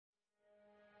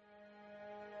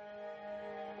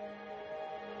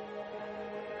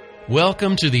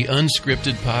Welcome to the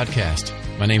Unscripted Podcast.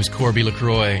 My name's Corby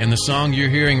LaCroix, and the song you're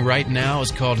hearing right now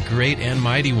is called Great and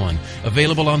Mighty One,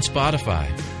 available on Spotify,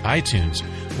 iTunes,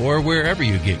 or wherever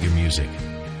you get your music.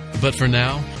 But for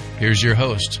now, here's your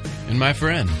host and my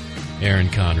friend, Aaron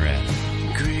Conrad.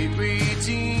 Great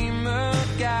Redeemer,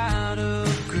 God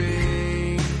of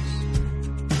grace.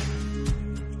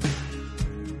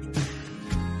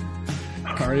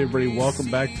 All right, everybody, welcome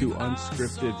back to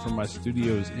Unscripted from my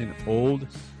studios in Old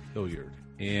Hilliard.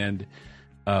 And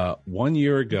 1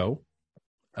 year ago,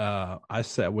 I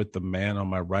sat with the man on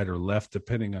my right or left,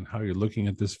 depending on how you're looking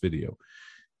at this video.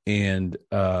 And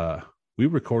we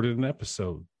recorded an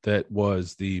episode that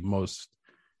was the most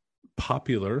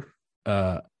popular.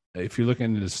 If you're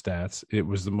looking at the stats, it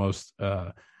was the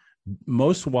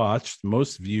most watched,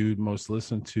 most viewed, most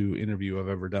listened to interview I've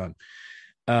ever done.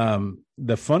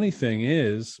 The funny thing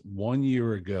is, 1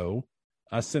 year ago,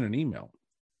 I sent an email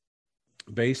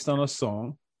based on a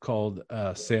song called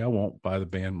Say I Won't by the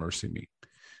band Mercy Me.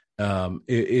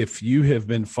 If you have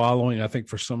been following, I think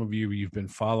for some of you, you've been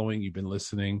following, you've been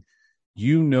listening,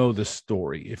 you know the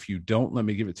story. If you don't, let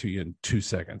me give it to you in 2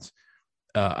 seconds.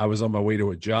 I was on my way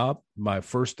to a job, my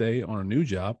first day on a new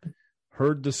job,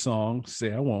 heard the song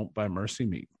Say I Won't by Mercy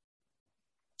Me.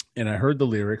 And I heard the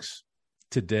lyrics,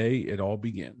 "Today it all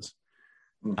begins."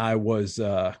 I was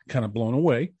kind of blown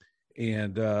away.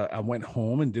 And I went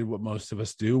home and did what most of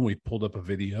us do. And we pulled up a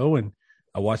video, and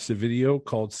I watched a video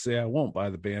called Say I Won't by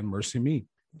the band Mercy Me.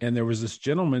 And there was this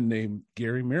gentleman named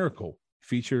Gary Miracle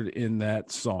featured in that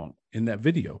song, in that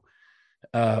video.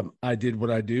 I did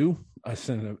what I do. I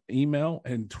sent an email,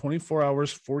 and 24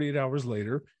 hours, 48 hours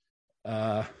later,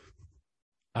 I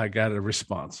got a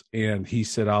response. And he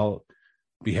said, "I'll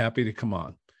be happy to come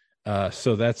on."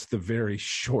 So that's the very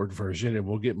short version, and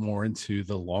we'll get more into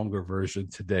the longer version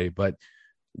today. But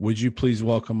would you please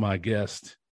welcome my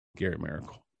guest, Gary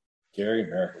Miracle? Gary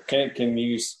Miracle. Can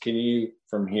you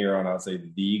from here on out say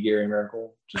the Gary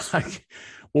Miracle?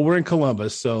 Well, we're in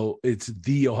Columbus, so it's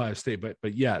the Ohio State.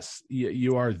 But yes,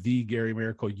 you are the Gary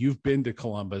Miracle. You've been to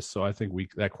Columbus, so I think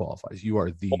that qualifies. You are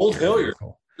the Old Gary Hilliard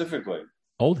Miracle. specifically.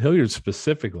 Old Hilliard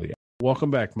specifically.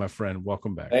 Welcome back, my friend.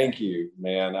 Welcome back. Thank you,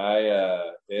 man.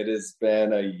 It has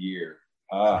been a year.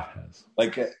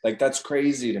 Like that's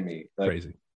crazy to me.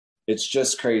 Crazy. It's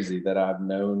just crazy that I've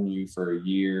known you for a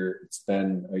year. It's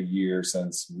been a year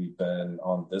since we've been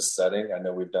on this setting. I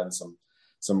know we've done some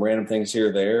random things here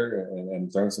or there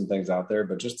and thrown some things out there,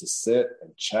 but just to sit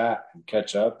and chat and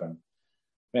catch up, and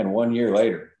man, 1 year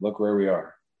later, look where we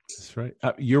are. That's right.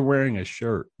 You're wearing a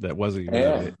shirt that wasn't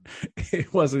even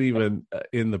it wasn't even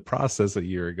in the process a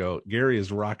year ago. Gary is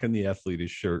rocking the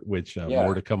Athletes shirt, which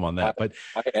more to come on that. But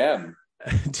I am.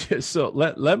 So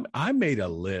I made a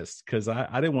list because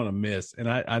I didn't want to miss, and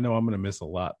I know I'm going to miss a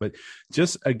lot. But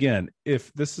just again,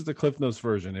 if this is the Cliff Notes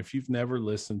version, if you've never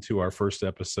listened to our first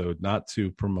episode, not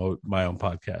to promote my own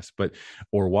podcast,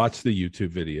 or watch the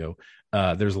YouTube video,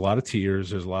 there's a lot of tears,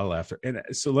 there's a lot of laughter, and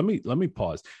so let me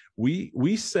pause.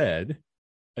 We said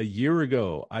a year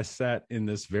ago, I sat in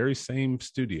this very same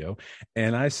studio,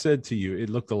 and I said to you, it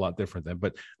looked a lot different then,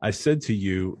 but I said to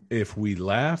you, if we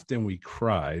laughed and we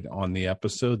cried on the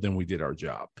episode, then we did our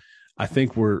job. I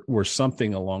think we're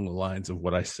something along the lines of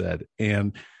what I said.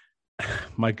 And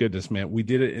my goodness, man, we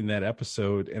did it in that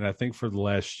episode. And I think for the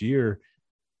last year,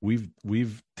 we've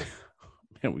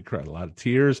man, we cried a lot of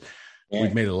tears. Yeah.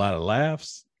 We've made a lot of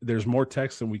laughs. There's more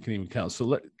text than we can even count.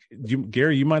 So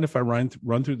Gary, you mind if I run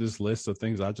through this list of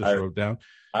things I just wrote down?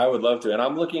 I would love to. And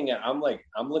I'm looking at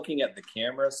the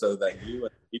camera so that you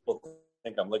and people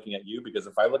think I'm looking at you, because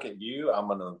if I look at you, I'm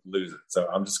going to lose it. So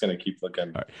I'm just going to keep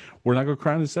looking. All right. We're not going to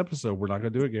cry in this episode. We're not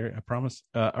going to do it, Gary. I promise.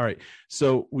 All right.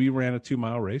 So we ran a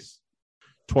 2-mile race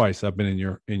twice. I've been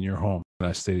in your home, and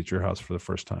I stayed at your house for the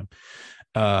first time.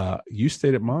 You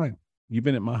stayed at mine. You've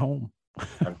been at my home.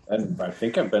 I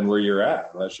think I've been where you're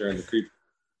at, unless you're in the creep.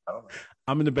 I don't know.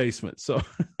 I'm in the basement. So,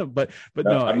 but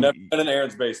no, I've never been in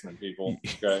Aaron's basement, people.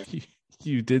 Okay.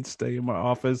 You did stay in my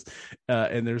office,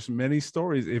 and there's many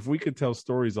stories. If we could tell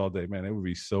stories all day, man, it would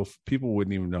be people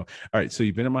wouldn't even know. All right. So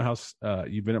you've been at my house.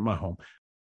 You've been at my home.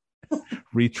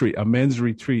 A men's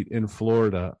retreat in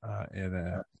Florida,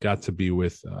 and got to be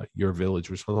with your village,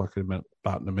 which we'll talk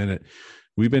about in a minute.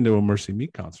 We've been to a Mercy Me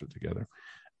concert together.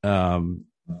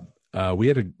 We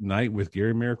had a night with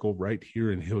Gary Miracle right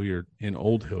here in Hilliard, in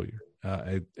Old Hilliard,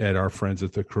 at our friends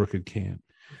at the Crooked Can.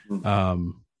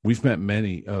 You've met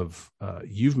many of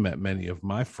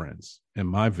my friends in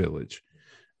my village.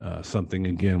 Something,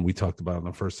 again, we talked about in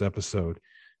the first episode.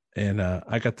 And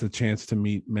I got the chance to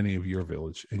meet many of your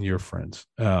village and your friends.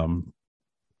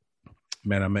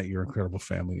 man, I met your incredible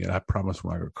family, and I promise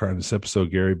we're not going to cry in this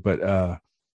episode, Gary. But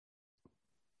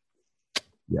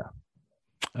yeah,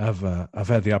 I've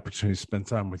had the opportunity to spend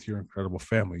time with your incredible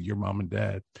family, your mom and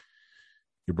dad,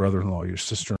 your brother-in-law, your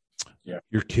sister,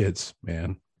 your kids,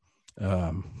 man.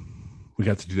 We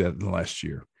got to do that in the last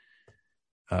year.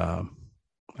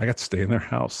 I got to stay in their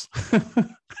house.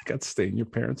 I got to stay in your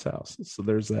parents' house. So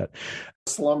there's that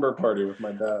slumber party with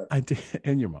my dad. I did,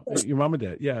 and your mom and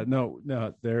dad. Yeah, no,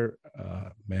 they're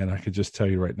man. I could just tell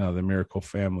you right now, the Miracle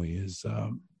family is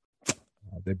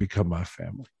they become my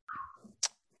family.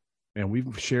 And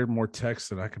we've shared more texts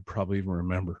than I could probably even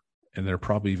remember, and they're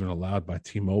probably even allowed by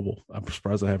T-Mobile. I'm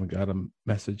surprised I haven't got a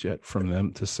message yet from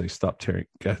them to say stop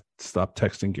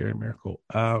texting Gary Miracle.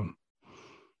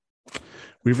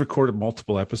 We've recorded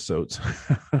multiple episodes.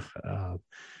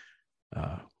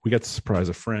 We got to surprise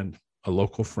a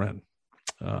local friend,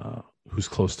 who's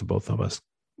close to both of us,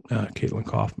 Caitlin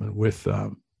Kaufman, with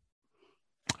a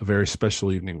very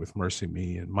special evening with Mercy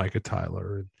Me and Micah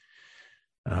Tyler.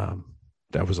 And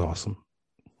that was awesome.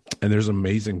 And there's an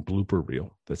amazing blooper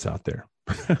reel that's out there.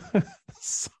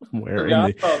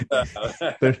 Somewhere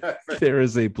there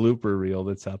is a blooper reel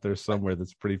that's out there somewhere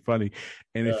that's pretty funny.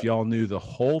 And if y'all knew the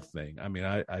whole thing, I mean,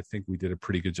 I think we did a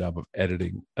pretty good job of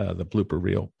editing the blooper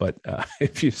reel, but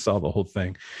if you saw the whole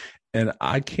thing, and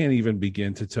I can't even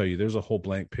begin to tell you, there's a whole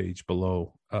blank page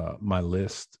below my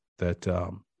list that I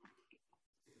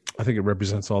think it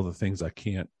represents all the things I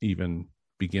can't even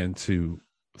begin to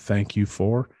thank you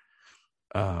for,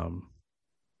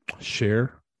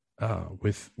 share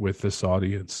with this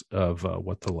audience of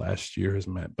what the last year has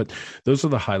meant. But those are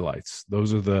the highlights.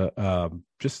 Those are the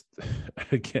just,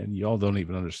 again, y'all don't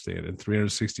even understand in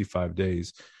 365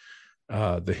 days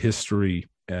the history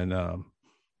and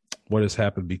what has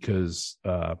happened because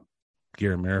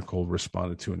Gary Miracle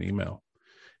responded to an email.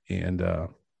 And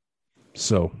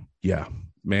so yeah,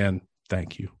 man,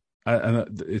 thank you. I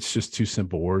it's just two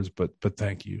simple words, but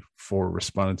thank you for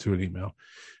responding to an email,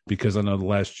 because I know the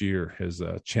last year has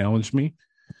challenged me.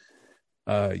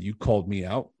 You called me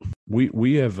out. We've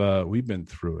been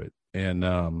through it, and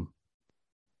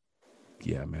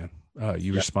yeah, man,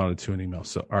 you responded to an email.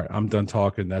 So all right, I'm done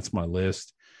talking. That's my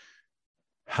list.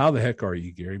 How the heck are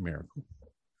you, Gary Miracle?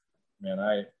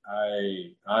 Man,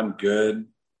 I'm good.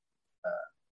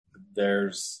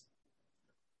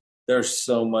 There's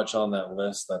so much on that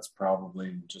list that's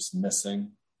probably just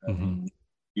missing. I mean,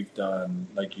 you've done,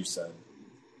 like you said,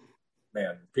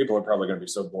 man, people are probably going to be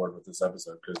so bored with this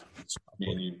episode because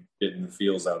me and you getting the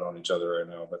feels out on each other right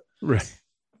now. But right,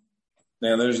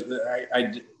 man,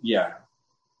 yeah,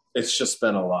 it's just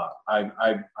been a lot. I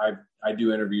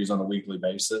do interviews on a weekly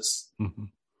basis,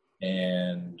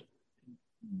 and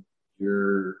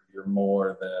you're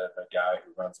more than a guy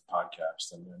who runs a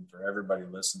podcast. And for everybody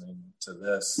listening to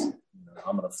this,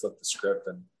 I'm going to flip the script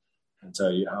and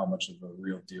tell you how much of a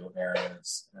real deal Aaron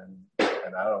is.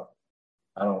 And I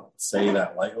don't say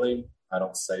that lightly. I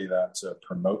don't say that to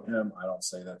promote him. I don't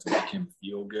say that to make him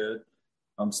feel good.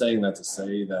 I'm saying that to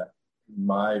say that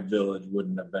my village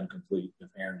wouldn't have been complete if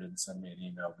Aaron didn't send me an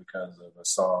email because of a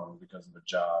song, because of a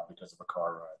job, because of a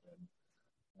car ride.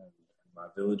 And my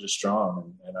village is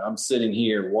strong. And I'm sitting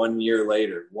here 1 year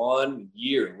later. I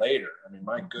mean,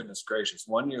 my goodness gracious,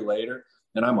 1 year later,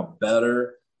 and I'm a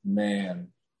better man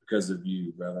because of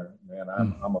you, brother. Man,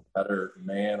 I'm a better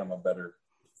man. I'm a better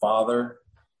father.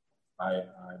 I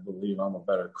believe I'm a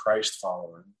better Christ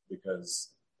follower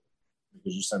because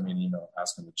you sent me an email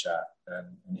asking to chat.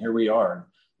 And here we are. And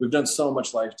we've done so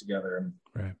much life together. And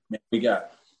man, we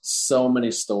got so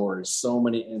many stories, so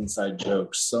many inside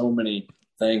jokes, so many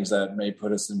things that may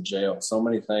put us in jail, so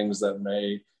many things that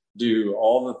may do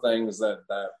all the things that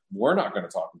we're not going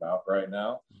to talk about right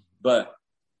now, but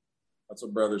that's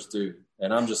what brothers do.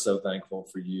 And I'm just so thankful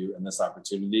for you and this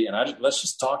opportunity. And let's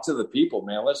just talk to the people,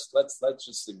 man. Let's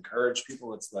just encourage people.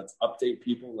 Let's update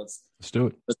people. Let's do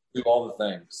it. Let's do all the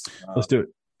things. Let's do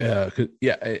it.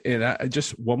 Yeah. And I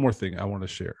just, one more thing I want to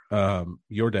share.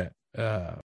 Your dad,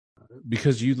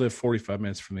 because you live 45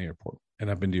 minutes from the airport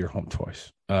and I've been to your home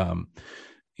twice.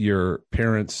 Your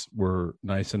parents were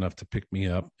nice enough to pick me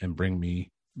up and bring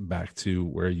me back to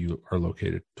where you are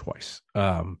located twice.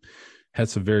 Had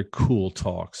some very cool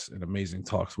talks and amazing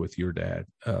talks with your dad.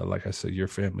 Like I said, your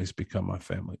family's become my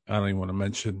family. I don't even want to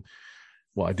mention,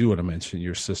 well, I do want to mention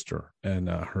your sister and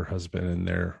her husband and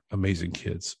their amazing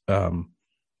kids.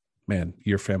 Man,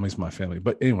 your family's my family.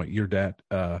 But anyway, your dad,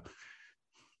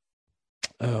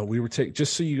 we were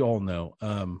just so you all know,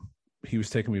 he was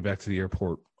taking me back to the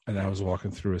airport. And I was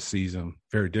walking through a season,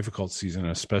 very difficult season,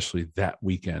 especially that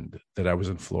weekend that I was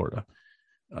in Florida.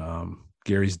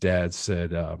 Gary's dad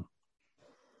said,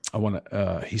 I want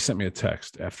to. He sent me a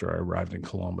text after I arrived in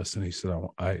Columbus, and he said,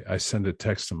 "I send a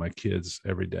text to my kids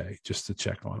every day just to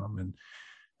check on them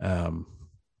and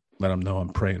let them know I'm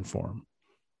praying for them.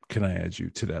 Can I add you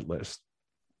to that list?"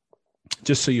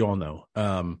 Just so you all know.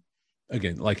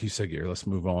 Again, like you said, Gary, let's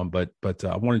move on. But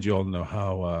I wanted you all to know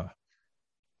how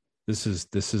this is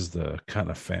the kind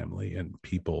of family and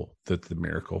people that the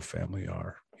Miracle family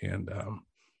are, and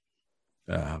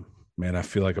man, I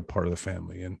feel like a part of the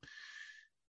family. And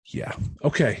yeah.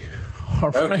 Okay. All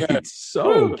right. Okay.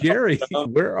 So, Gary,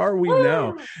 where are we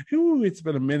now? Ooh, it's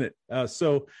been a minute.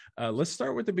 So let's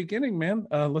start with the beginning, man.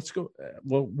 Let's go.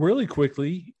 Well, really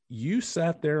quickly, you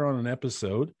sat there on an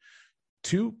episode.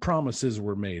 2 promises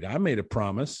were made. I made a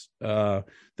promise that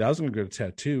I was going to go to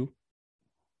tattoo.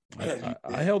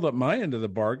 I held up my end of the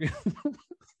bargain.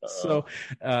 So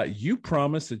you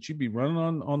promised that you'd be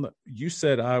running you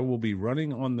said I will be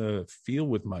running on the field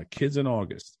with my kids in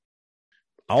August.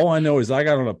 All I know is I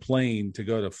got on a plane to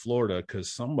go to Florida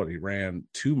because somebody ran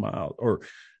 2 miles or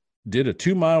did a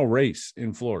 2-mile race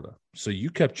in Florida. So you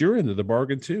kept your end of the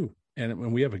bargain too. And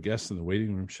when we have a guest in the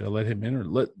waiting room, should I let him in,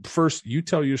 or first you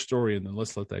tell your story and then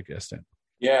let's let that guest in?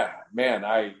 Yeah, man,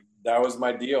 that was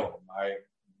my deal.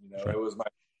 It was my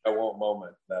I won't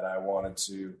moment that I wanted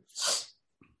to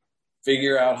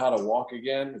figure out how to walk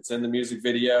again. It's in the music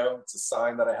video. It's a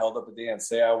sign that I held up at the end,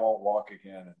 say I won't walk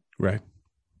again. Right.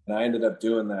 And I ended up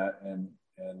doing that, and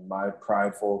my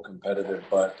prideful, competitive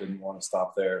butt didn't want to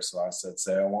stop there. So I said,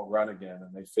 say I won't run again.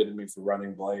 And they fitted me for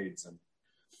running blades. And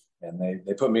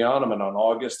they put me on them. And on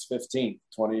August 15th,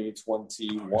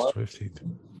 2021,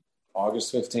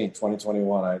 August 15th,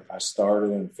 2021, I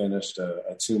started and finished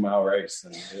a 2-mile race.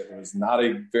 And it was not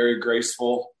a very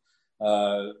graceful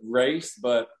race,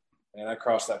 but I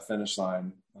crossed that finish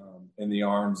line in the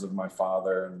arms of my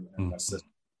father and my sister,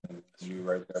 and you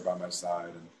right there by my side.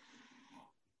 And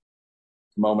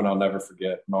moment I'll never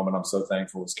forget, moment I'm so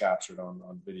thankful was captured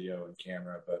on video and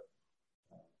camera. But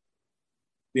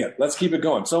yeah, let's keep it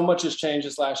going. So much has changed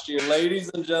this last year.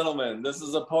 Ladies and gentlemen, this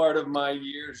is a part of my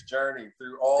year's journey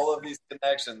through all of these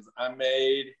connections. I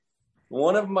made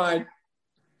one of my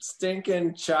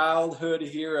stinking childhood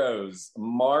heroes,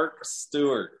 Mark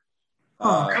Stewart. Come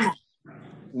on.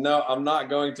 No, I'm not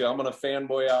going to. I'm going to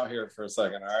fanboy out here for a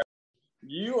second, all right?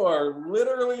 You are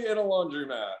literally in a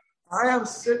laundromat. I am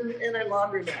sitting in a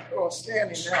laundromat. Oh,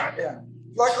 standing now, yeah.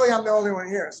 Luckily, I'm the only one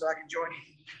here, so I can join you.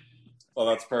 Well,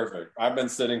 that's perfect. I've been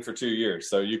sitting for 2 years,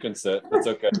 so you can sit. It's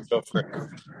okay. Go for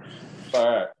it. All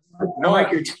right. I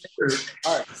like your t-shirt.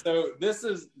 All right. So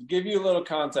give you a little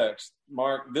context,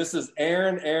 Mark. This is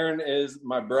Aaron. Aaron is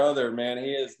my brother, man.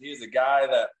 He is a guy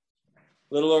that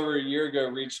a little over a year ago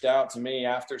reached out to me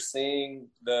after seeing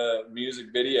the music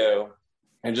video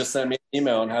and just sent me an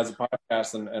email and has a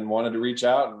podcast and wanted to reach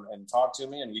out and talk to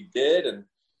me. And we did. And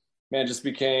man, just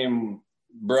became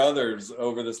brothers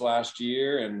over this last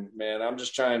year. And man, I'm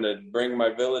just trying to bring my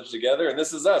village together. And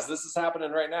this is us. This is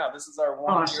happening right now. This is our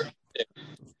 1 year.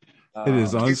 It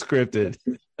is unscripted.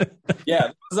 Yeah,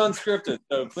 this is unscripted.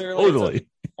 So clearly, totally.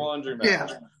 Laundromat.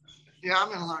 Yeah,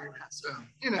 I'm in a laundromat. So,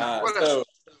 what so else?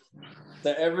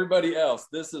 to everybody else,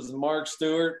 this is Mark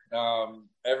Stewart.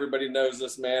 Everybody knows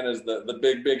this man as the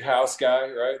big house guy,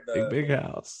 right? The big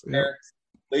house. Yep.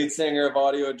 Lead singer of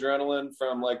Audio Adrenaline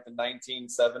from like the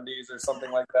 1970s or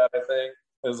something like that, I think,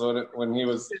 is when he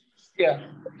was. Yeah.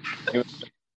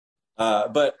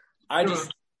 But I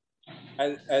just,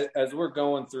 as we're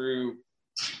going through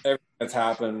everything that's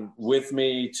happened with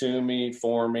me, to me,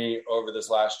 for me over this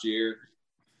last year,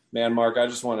 man, Mark, I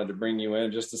just wanted to bring you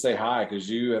in just to say hi, because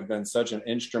you have been such an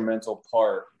instrumental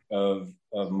part of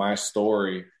my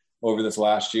story over this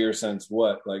last year since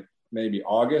like maybe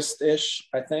August-ish,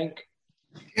 I think.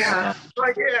 Yeah,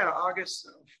 August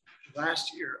of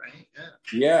last year, right?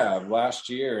 Yeah, last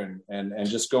year, and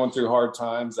just going through hard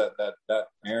times that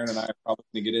Aaron and I are probably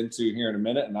going to get into here in a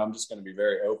minute, and I'm just going to be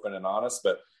very open and honest.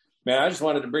 But man, I just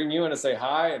wanted to bring you in and say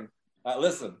hi. And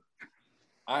listen,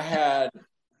 I had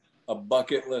a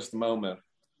bucket list moment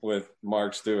with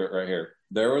Mark Stewart right here.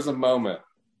 There was a moment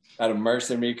at a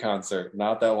Mercy Me concert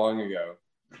not that long ago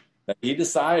that he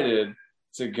decided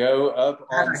to go up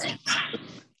on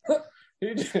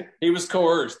he was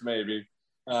coerced maybe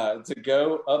to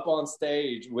go up on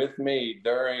stage with me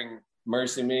during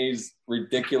Mercy Me's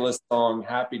ridiculous song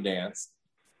Happy Dance.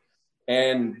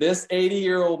 And this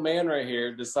 80-year-old man right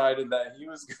here decided that he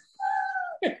was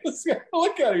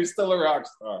look at him, he's still a rock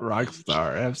star. Rock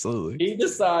star, absolutely. He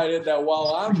decided that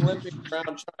while I'm limping around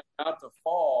trying not to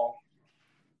fall,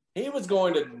 he was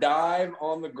going to dive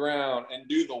on the ground and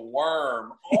do the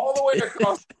worm all the way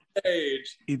across the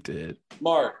stage. He did.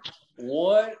 Mark,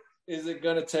 what is it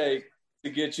going to take to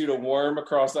get you to worm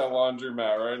across that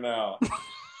laundromat right now?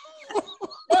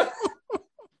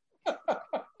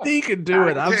 He can do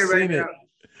it. I've seen it.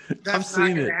 I've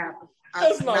seen it.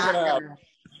 That's not going to happen.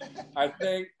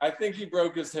 I think he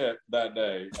broke his hip that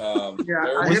day.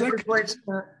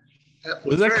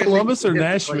 Was that Columbus or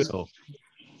Nashville?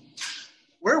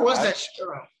 Where was that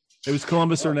show? It was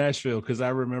Columbus or Nashville because I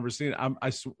remember seeing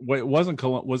it. Wait, it wasn't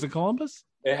Columbus. Was it Columbus?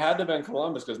 It had to have been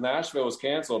Columbus because Nashville was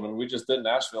canceled, and we just did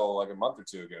Nashville like a month or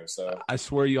two ago. So I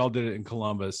swear y'all did it in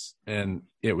Columbus, and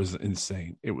it was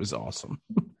insane. It was awesome.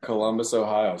 Columbus,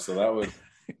 Ohio. So that was.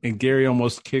 And Gary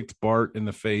almost kicked Bart in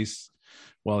the face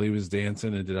while he was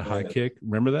dancing and did a high kick.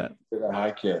 Remember that? Did a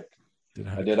high kick.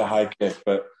 I did a high kick.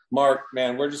 But Mark,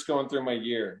 man, we're just going through my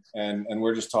year, and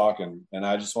we're just talking, and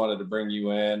I just wanted to bring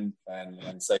you in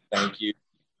and say thank you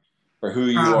for who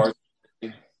you are.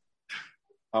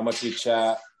 How much we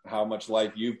chat, how much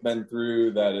life you've been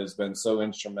through that has been so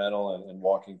instrumental in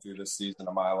walking through this season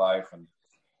of my life, and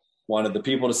wanted the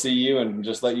people to see you and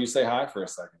just let you say hi for a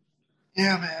second.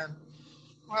 Yeah, man.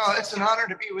 Well, it's an honor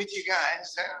to be with you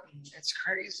guys. It's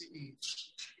crazy.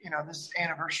 This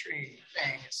anniversary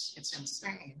thing, it's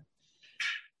insane.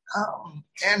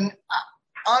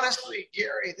 Honestly,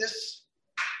 Gary, this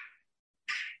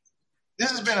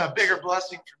has been a bigger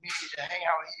blessing for me to hang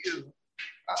out with you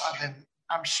than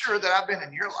I'm sure that I've been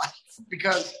in your life,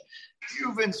 because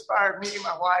you've inspired me,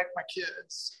 my wife, my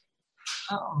kids.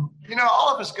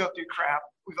 All of us go through crap.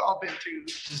 We've all been through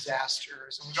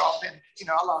disasters, and we've all been,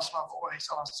 I lost my voice,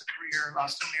 I lost a career,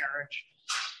 lost a marriage.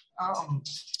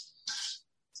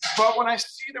 But when I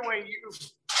see the way you've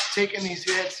taken these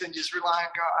hits and just rely on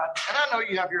God, and I know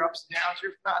you have your ups and downs,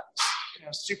 you're not,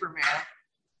 Superman,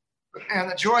 and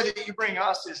the joy that you bring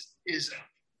us is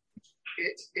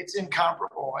it's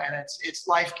incomparable, and it's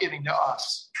life-giving to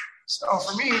us. So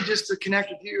for me, just to connect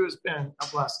with you has been a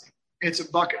blessing. It's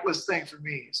a bucket list thing for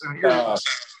me. So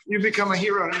you've become a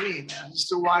hero to me, man, just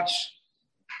to watch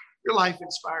your life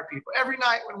inspire people. Every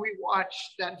night when we watch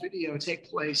that video take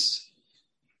place,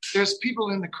 there's people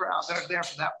in the crowd that are there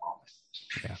for that moment.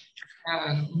 Yeah.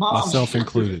 And moms, myself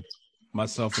included.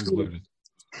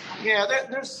 Yeah,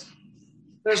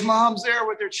 there's moms there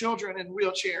with their children in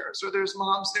wheelchairs, or there's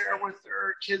moms there with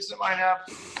their kids that might have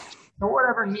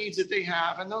whatever needs that they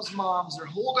have. And those moms are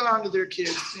holding on to their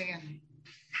kids saying,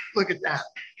 look at that.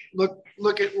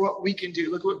 Look at what we can do.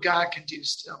 Look what God can do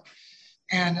still.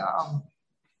 And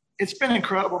it's been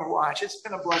incredible to watch. It's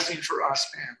been a blessing for us,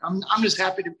 man. I'm just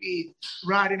happy to be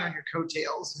riding on your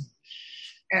coattails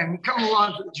and come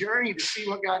along for the journey to see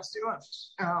what God's doing.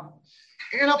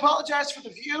 And I apologize for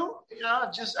the view.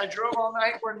 I drove all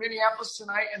night. We're in Minneapolis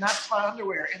tonight, and that's my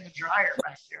underwear in the dryer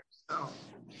back there. So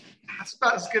that's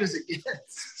about as good as it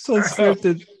gets. So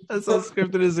scripted. That's as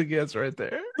scripted as it gets right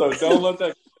there. So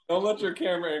don't let your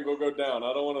camera angle go down.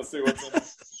 I don't want to see what's in the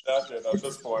jacket at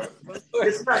this point.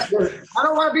 It's not good. I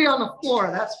don't want to be on the floor,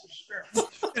 that's for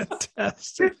sure.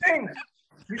 Fantastic. Two things.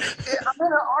 I'm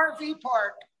in an RV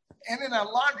park and in a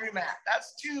laundromat.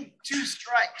 That's two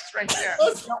strikes right there.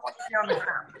 I don't want to be on the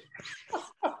ground.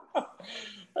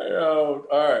 Oh,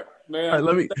 all right, man.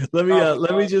 All right,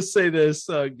 let me just say this,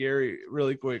 Gary,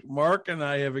 really quick. Mark and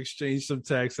I have exchanged some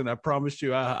texts, and I promise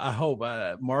you, I hope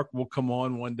Mark will come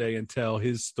on one day and tell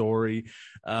his story,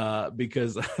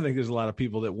 because I think there's a lot of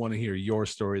people that want to hear your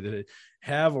story that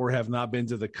have or have not been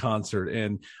to the concert.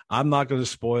 And I'm not going to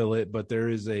spoil it, but there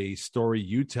is a story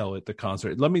you tell at the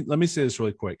concert. Let me say this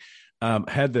really quick.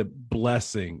 Had the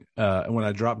blessing when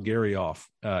I dropped Gary off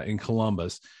in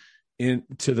Columbus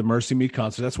into the Mercy Me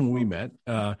concert. That's when we met.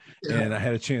 And I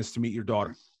had a chance to meet your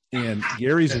daughter. And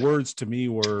Gary's words to me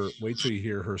were, wait till you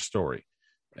hear her story.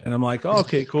 And I'm like, oh,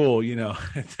 okay, cool.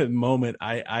 At the moment,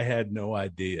 I had no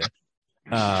idea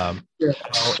how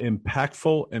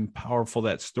impactful and powerful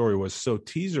that story was. So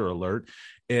teaser alert.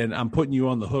 And I'm putting you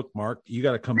on the hook, Mark. You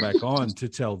got to come back on to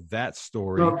tell that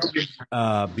story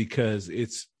because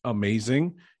it's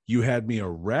amazing. You had me a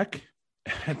wreck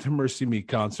at the Mercy Me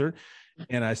concert.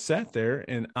 And I sat there,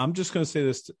 and I'm just going to say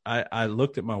this. I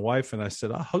looked at my wife and I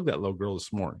said, I hugged that little girl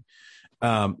this morning.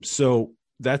 So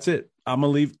that's it. I'm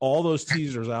going to leave all those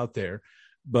teasers out there.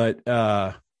 But,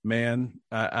 man,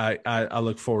 I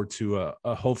look forward to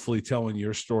hopefully telling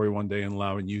your story one day and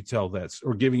allowing you tell that,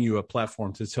 or giving you a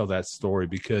platform to tell that story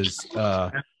because,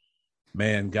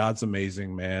 man, God's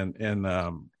amazing, man. And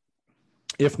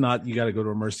if not, you got to go to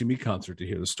a Mercy Me concert to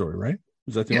hear the story, right?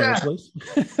 Is that the only place?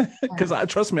 Because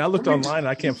trust me, I looked online and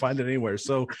I can't find it anywhere.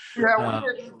 So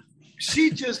she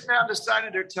just now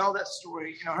decided to tell that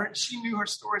story. She knew her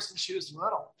story since she was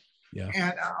little. Yeah.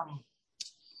 And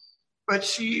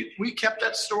but we kept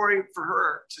that story for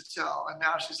her to tell. And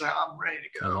now she's like, I'm ready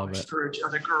to go and encourage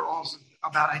other girls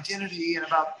about identity and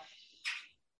about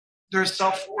their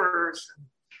self-worth.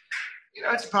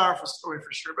 And, it's a powerful story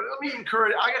for sure. But let me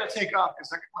encourage, I got to take off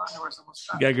because my underwear's almost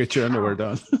done. You got to get your underwear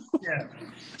done. Yeah.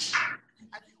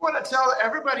 I want to tell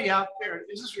everybody out there,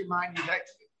 just remind you that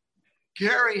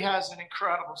Gary has an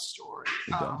incredible story.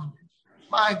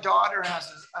 My daughter has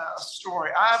a story.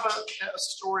 I have a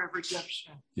story of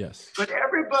redemption. Yes. But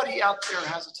everybody out there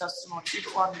has a testimony.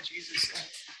 People belong to Jesus. And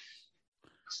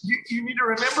you need to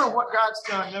remember what God's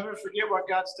done. Never forget what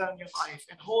God's done in your life.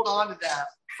 And hold on to that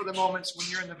for the moments when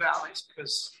you're in the valleys,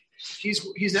 because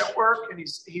he's at work and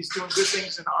he's doing good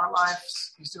things in our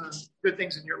lives. He's doing good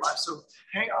things in your life. So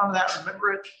hang on to that.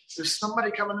 Remember it. There's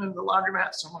somebody coming into the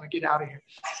laundromat, so I'm going to get out of here.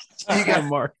 Hey,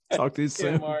 Mark. Talk to you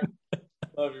soon. Yeah, Mark.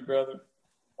 Love you, brother.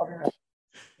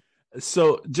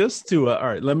 So just to all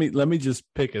right, let me just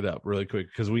pick it up really quick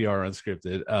because we are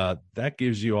unscripted. That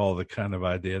gives you all the kind of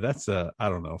idea. That's I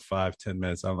don't know, 5-10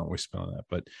 minutes. I don't know what we spent on that,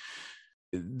 but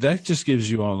that just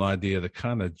gives you all an idea of the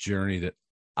kind of journey that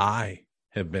I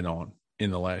have been on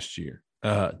in the last year.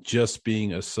 Just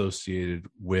being associated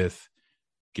with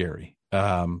Gary.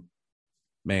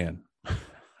 Man.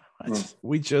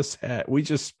 We just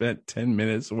spent 10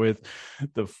 minutes with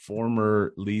the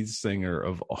former lead singer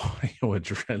of Audio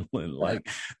Adrenaline. Like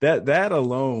that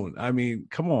alone, I mean,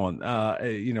 come on,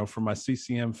 for my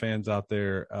CCM fans out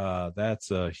there,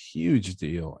 that's a huge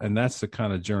deal. And that's the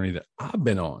kind of journey that I've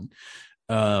been on.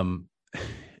 Man,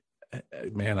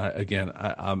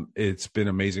 it's been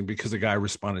amazing because the guy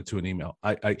responded to an email.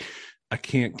 I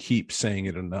can't keep saying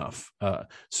it enough.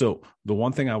 So the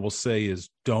one thing I will say is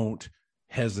don't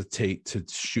hesitate to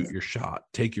shoot your shot,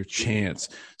 take your chance,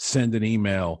 send an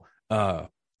email,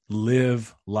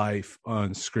 live life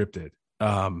unscripted.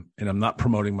 And I'm not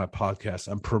promoting my podcast.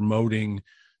 I'm promoting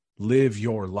live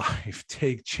your life,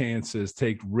 take chances,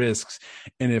 take risks.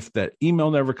 And if that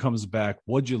email never comes back,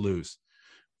 what'd you lose?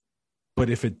 But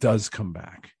if it does come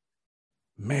back,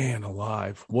 man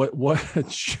alive, what a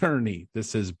journey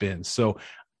this has been. So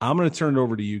I'm going to turn it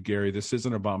over to you, Gary. This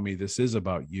isn't about me. This is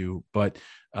about you. But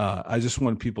I just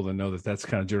want people to know that that's the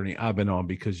kind of journey I've been on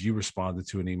because you responded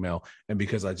to an email and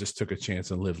because I just took a chance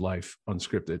and lived life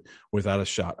unscripted without a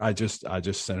shot. I just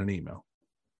sent an email.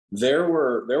 There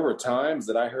were times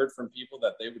that I heard from people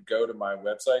that they would go to my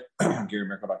website,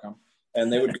 GaryMiracle.com,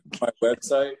 and they would go to my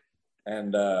website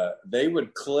and they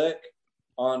would click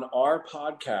on our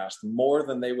podcast more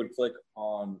than they would click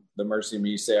on the Mercy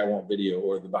Me Say I Won't video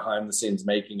or the behind the scenes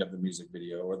making of the music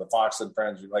video or the Fox and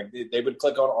Friends. Like they would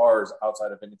click on ours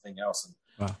outside of anything else.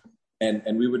 And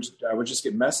I would just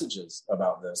get messages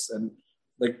about this. And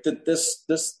like this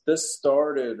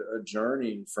started a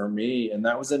journey for me. And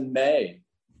that was in May,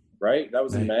 right? That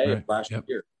was in May of last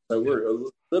year. So we're a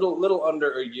little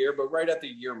under a year, but right at the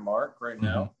year mark right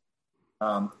now.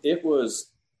 It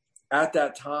was at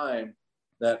that time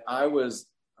that I was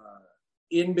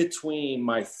in between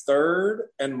my third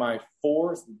and my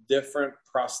fourth different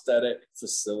prosthetic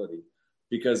facility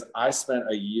because I spent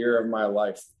a year of my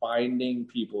life finding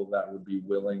people that would be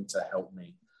willing to help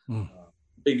me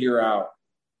figure out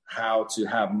how to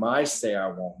have my say I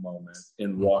won't moment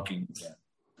in walking again.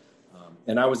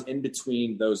 And I was in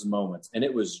between those moments. And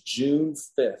it was June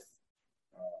 5th,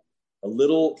 a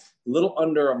little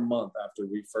under a month after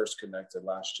we first connected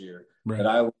last year, that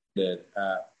I landed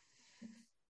at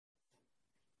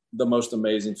the most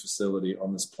amazing facility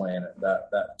on this planet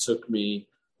that took me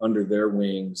under their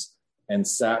wings and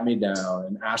sat me down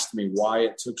and asked me why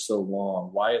it took so long,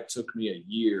 why it took me a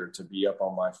year to be up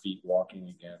on my feet walking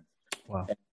again. Wow.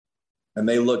 And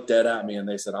they looked dead at me and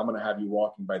they said, I'm going to have you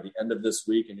walking by the end of this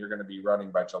week and you're going to be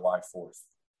running by July 4th.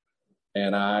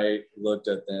 And I looked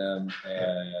at them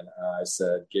and I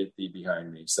said, get thee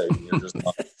behind me, Satan. You're just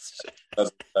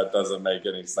that doesn't make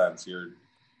any sense.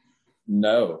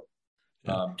 No.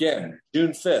 Again,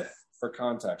 June 5th for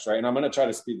context, right? And I'm going to try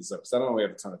to speed this up because I don't know we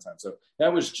have a ton of time. So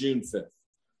that was June 5th.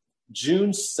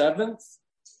 June 7th,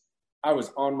 I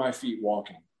was on my feet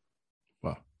walking.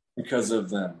 Wow. Because of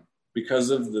them, because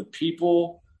of the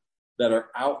people that are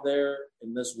out there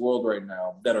in this world right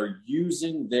now that are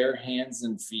using their hands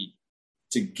and feet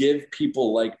to give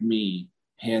people like me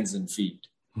hands and feet.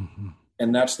 Mm-hmm.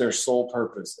 And that's their sole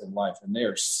purpose in life. And they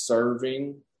are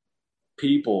serving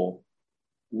people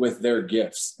with their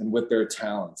gifts and with their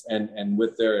talents and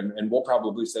with their, and we'll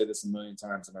probably say this a million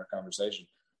times in our conversation.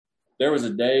 There was a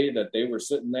day that they were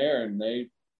sitting there and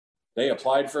they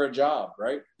applied for a job,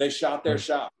 right? They shot their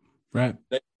shot. Right.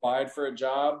 They applied for a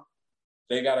job.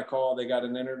 They got a call. They got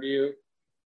an interview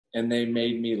and they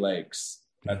made me legs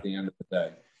at the end of the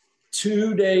day.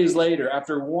 2 days later,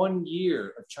 after 1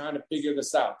 year of trying to figure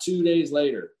this out, 2 days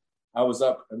later, I was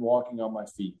up and walking on my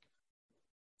feet.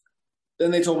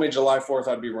 Then they told me July 4th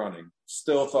I'd be running.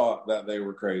 Still thought that they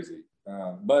were crazy.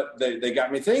 But they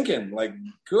got me thinking, like,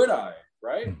 could I,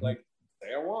 right? Mm-hmm. Like,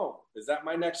 say I won't. Is that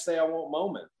my next say I won't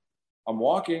moment? I'm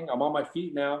walking. I'm on my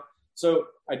feet now. So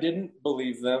I didn't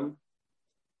believe them.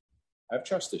 I have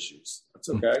trust issues. That's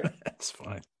okay. That's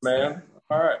fine. Man.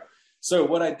 All right. So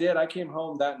what I did, I came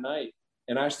home that night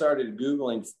and I started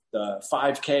Googling the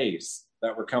 5Ks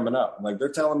that were coming up. I'm like,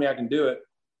 they're telling me I can do it.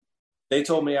 They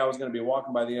told me I was going to be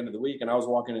walking by the end of the week, and I was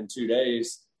walking in 2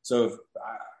 days. So if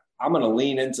I'm going to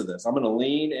lean into this. I'm going to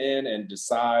lean in and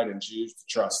decide and choose to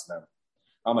trust them.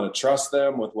 I'm going to trust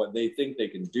them with what they think they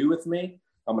can do with me.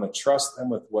 I'm going to trust them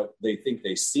with what they think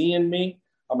they see in me.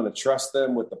 I'm going to trust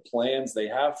them with the plans they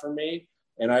have for me.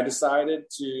 And I decided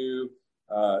to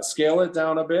scale it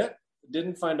down a bit.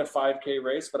 Didn't find a 5K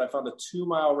race, but I found a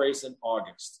 2-mile race in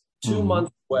August, 2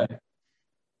 months away.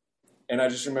 And I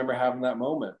just remember having that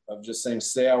moment of just saying,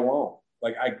 say I won't.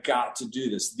 Like, I got to do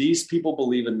this. These people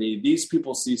believe in me. These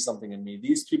people see something in me.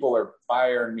 These people are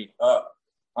firing me up.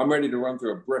 I'm ready to run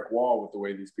through a brick wall with the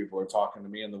way these people are talking to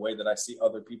me and the way that I see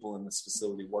other people in this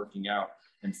facility working out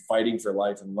and fighting for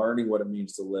life and learning what it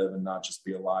means to live and not just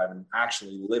be alive and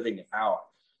actually living it out.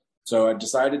 So I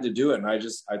decided to do it. And I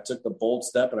took the bold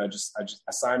step and I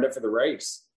signed up for the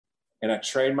race. And I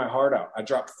trained my heart out. I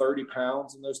dropped 30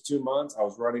 pounds in those 2 months. I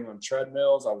was running on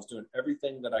treadmills. I was doing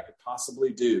everything that I could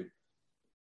possibly do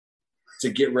to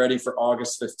get ready for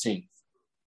August 15th.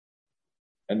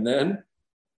 And then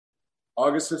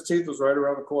August 15th was right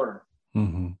around the corner.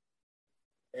 Mm-hmm.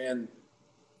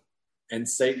 And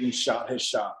Satan shot his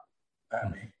shot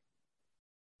at me.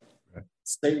 Right.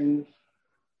 Satan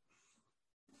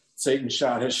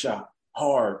shot his shot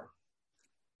hard.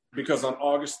 Because on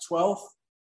August 12th,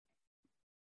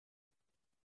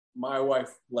 my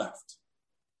wife left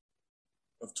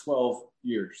of 12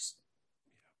 years.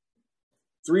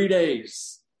 3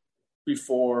 days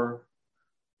before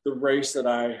the race that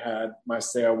I had my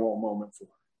say I won't moment for.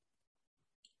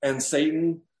 And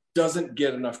Satan doesn't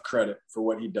get enough credit for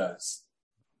what he does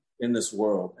in this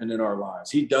world and in our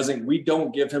lives. We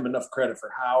don't give him enough credit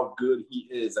for how good he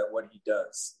is at what he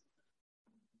does.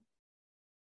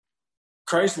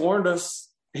 Christ warned us.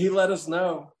 He let us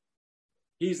know.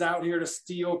 He's out here to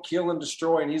steal, kill, and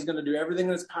destroy, and he's going to do everything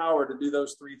in his power to do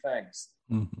those three things.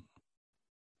 Mm-hmm.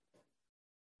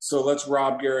 So let's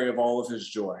rob Gary of all of his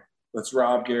joy. Let's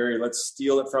rob Gary. Let's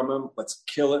steal it from him. Let's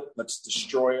kill it. Let's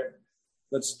destroy it.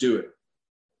 Let's do it.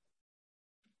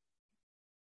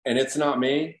 And it's not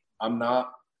me. I'm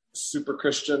not super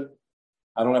Christian.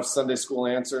 I don't have Sunday school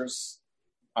answers.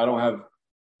 I don't have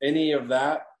any of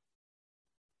that.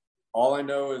 All I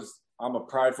know is I'm a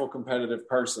prideful, competitive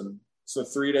person. So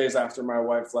 3 days after my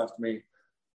wife left me,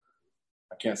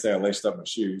 I can't say I laced up my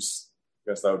shoes.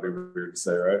 I guess that would be weird to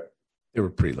say, right? They were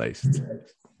pre-laced.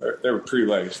 They were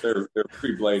pre-laced. They were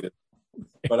pre-bladed.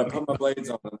 But I put my blades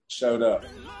on and showed up.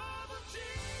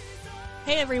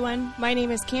 Hey everyone, my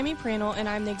name is Cami Pranel and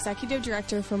I'm the Executive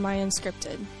Director for My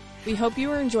Unscripted. We hope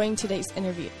you are enjoying today's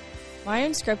interview. My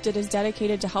Unscripted is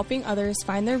dedicated to helping others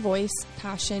find their voice,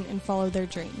 passion, and follow their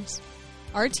dreams.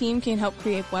 Our team can help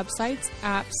create websites,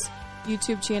 apps,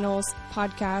 YouTube channels,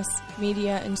 podcasts,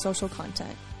 media, and social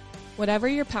content. Whatever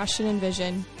your passion and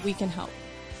vision, we can help.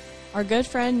 Our good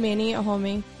friend Manny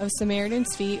Ahome of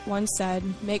Samaritan's Feet once said,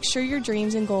 "Make sure your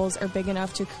dreams and goals are big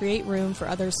enough to create room for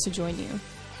others to join you."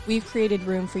 We've created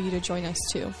room for you to join us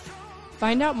too.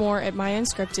 Find out more at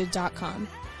myunscripted.com.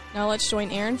 Now let's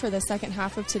join Aaron for the second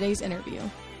half of today's interview.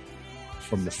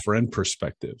 From the friend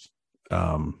perspective,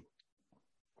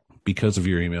 because of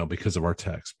your email, because of our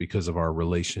text, because of our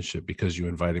relationship, because you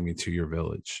invited me to your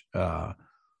village,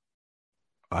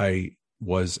 I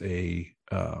was a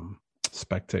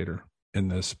spectator in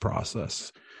this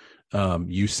process.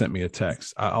 You sent me a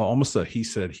text. Almost a he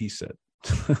said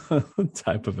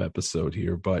type of episode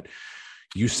here, but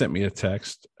you sent me a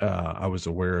text. I was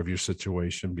aware of your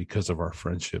situation because of our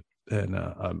friendship, and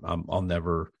I'll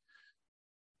never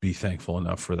be thankful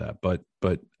enough for that, but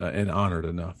and honored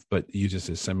enough. But you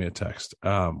just sent me a text.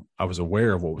 I was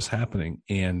aware of what was happening,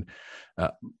 and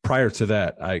prior to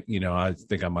that, I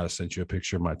think I might have sent you a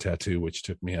picture of my tattoo, which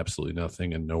took me absolutely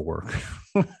nothing and no work.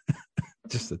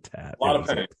 Just a tat. A lot of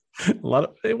pain.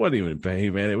 It wasn't even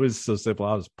pain, man. It was so simple.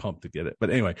 I was pumped to get it. But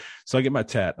anyway, so I get my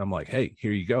tat. I'm like, hey,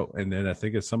 here you go. And then I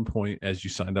think at some point, as you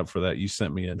signed up for that, you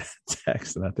sent me a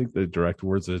text. And I think the direct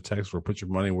words of the text were, put your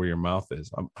money where your mouth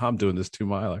is. I'm doing this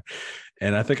 2-miler.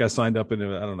 And I think I signed up in,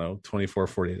 24,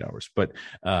 48 hours, but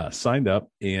signed up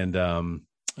and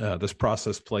this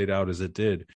process played out as it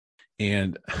did.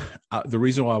 And the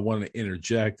reason why I wanted to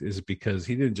interject is because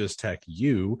he didn't just tech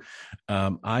you.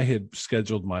 I had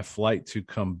scheduled my flight to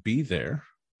come be there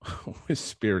with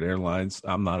Spirit Airlines.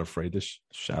 I'm not afraid to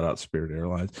shout out Spirit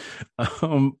Airlines.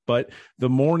 But the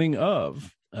morning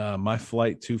of my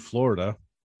flight to Florida,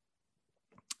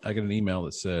 I got an email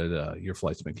that said, your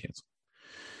flight's been canceled.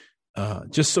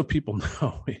 Just so people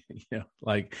know,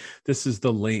 like this is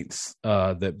the lengths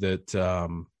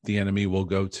that the enemy will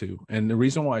go to. And the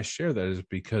reason why I share that is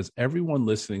because everyone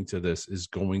listening to this is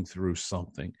going through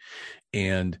something.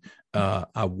 And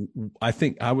I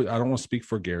think I don't want to speak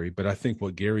for Gary, but I think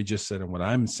what Gary just said and what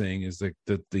I'm saying is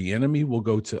that the enemy will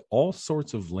go to all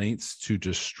sorts of lengths to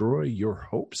destroy your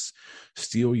hopes,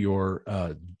 steal your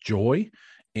joy.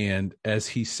 And as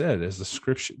he said, as the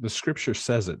scripture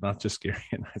says it, not just Gary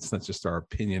and I, it's not just our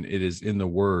opinion, it is in the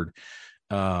word.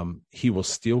 He will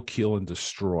steal, kill, and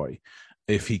destroy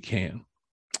if he can.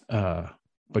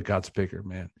 But God's bigger,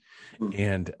 man.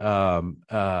 And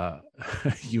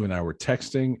you and I were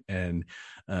texting, and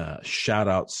shout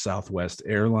out Southwest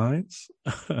Airlines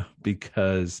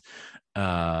because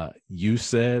you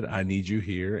said, I need you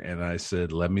here. And I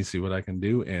said, let me see what I can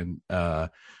do. And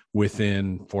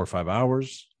within 4 or 5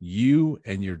 hours, you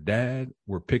and your dad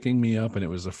were picking me up, and it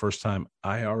was the first time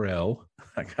IRL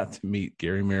I got to meet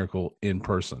Gary Miracle in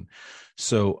person.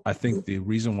 So I think the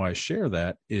reason why I share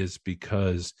that is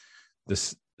because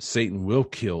Satan will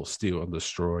kill, steal, and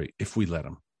destroy if we let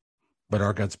him. But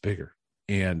our God's bigger,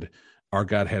 and our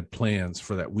God had plans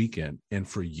for that weekend and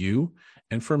for you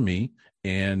and for me.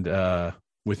 And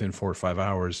within 4 or 5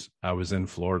 hours, I was in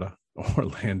Florida,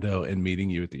 Orlando, and meeting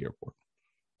you at the airport.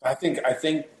 I think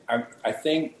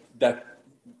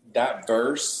that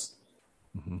verse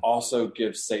also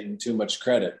gives Satan too much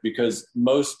credit, because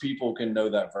most people can know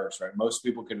that verse, right? Most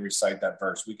people can recite that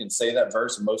verse. We can say that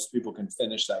verse, and most people can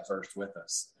finish that verse with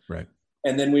us. Right.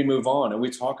 And then we move on and we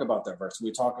talk about that verse.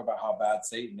 We talk about how bad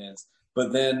Satan is.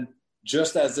 But then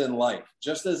just as in life,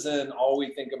 just as in all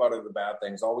we think about are the bad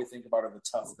things, all we think about are the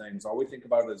tough things, all we think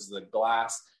about is the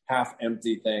glass half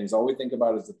empty things, all we think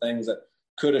about is the things that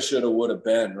coulda, shoulda, woulda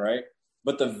been, right?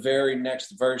 But the very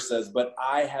next verse says, but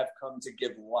I have come to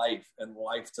give life, and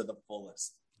life to the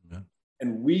fullest. Amen.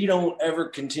 And we don't ever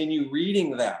continue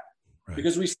reading that, right?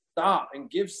 Because we stop and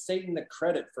give Satan the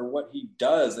credit for what he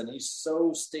does, and he's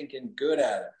so stinking good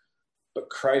at it. But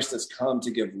Christ has come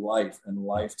to give life, and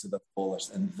life to the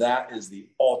fullest. And that is the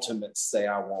ultimate say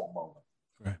I won't moment.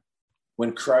 Right.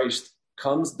 When Christ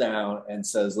comes down and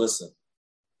says, listen,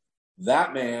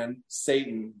 that man,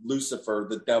 Satan, Lucifer,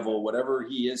 the devil, whatever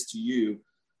he is to you,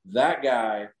 that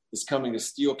guy is coming to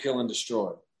steal, kill, and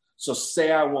destroy. So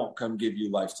say I won't come give you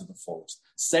life to the fullest.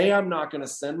 Say I'm not going to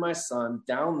send my son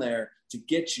down there to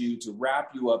get you, to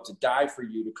wrap you up, to die for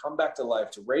you, to come back to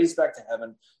life, to raise back to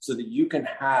heaven so that you can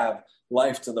have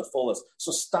life to the fullest.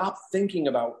 So stop thinking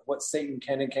about what Satan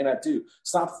can and cannot do.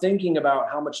 Stop thinking about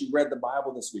how much you read the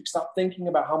Bible this week. Stop thinking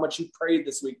about how much you prayed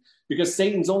this week, because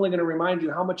Satan's only going to remind you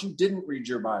how much you didn't read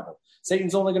your Bible.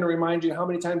 Satan's only going to remind you how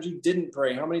many times you didn't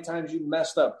pray, how many times you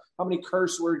messed up, how many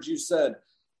curse words you said.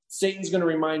 Satan's going to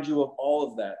remind you of all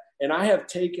of that. And I have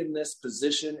taken this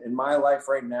position in my life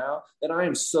right now that I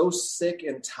am so sick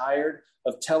and tired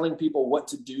of telling people what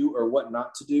to do or what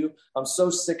not to do. I'm so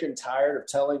sick and tired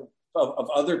of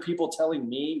other people telling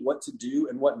me what to do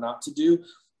and what not to do.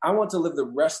 I want to live the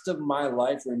rest of my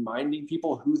life reminding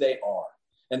people who they are.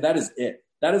 And that is it.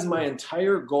 That is my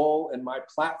entire goal, and my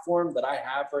platform that I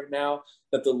have right now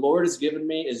that the Lord has given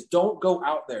me is don't go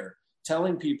out there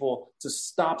telling people to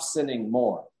stop sinning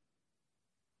more.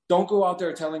 Don't go out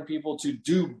there telling people to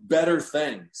do better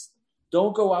things.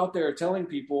 Don't go out there telling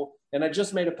people, and I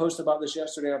just made a post about this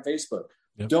yesterday on Facebook.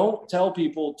 Yep. Don't tell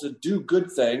people to do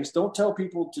good things. Don't tell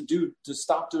people to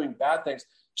stop doing bad things.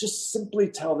 Just simply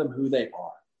tell them who they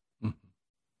are. Mm-hmm.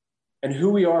 And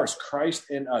who we are is Christ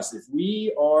in us. If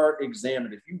we are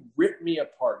examined, if you rip me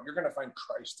apart, you're going to find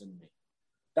Christ in me.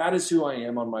 That is who I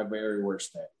am on my very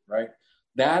worst day, right?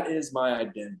 That is my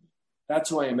identity. That's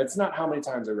who I am. It's not how many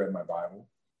times I read my Bible.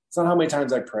 It's not how many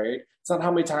times I prayed. It's not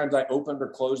how many times I opened or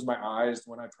closed my eyes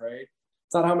when I prayed.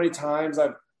 It's not how many times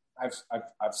I've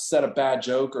said a bad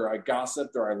joke, or I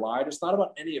gossiped, or I lied. It's not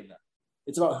about any of that.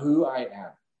 It's about who I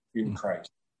am in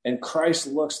Christ. And Christ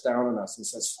looks down on us and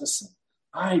says, listen,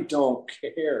 I don't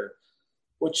care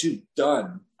what you've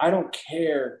done. I don't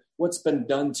care what's been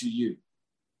done to you.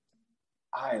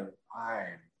 I'm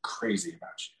crazy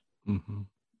about you. Mm-hmm.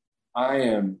 I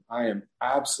am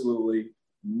absolutely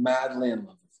madly in love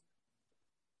with you.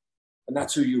 And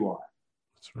that's who you are.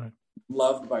 That's right.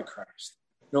 Loved by Christ,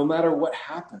 no matter what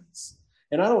happens.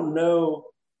 And I don't know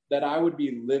that I would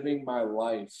be living my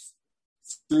life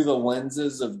through the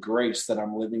lenses of grace that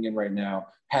I'm living in right now,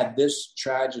 had this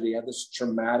tragedy, had this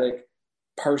traumatic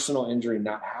personal injury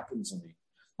not happened to me.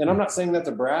 And I'm not saying that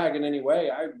to brag in any way.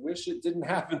 I wish it didn't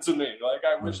happen to me. Like,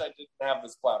 I wish I didn't have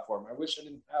this platform. I wish I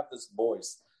didn't have this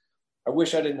voice. I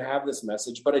wish I didn't have this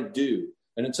message, but I do.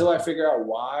 And until I figure out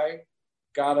why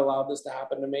God allowed this to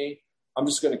happen to me, I'm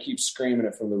just going to keep screaming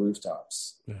it from the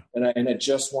rooftops. Yeah. And I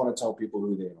just want to tell people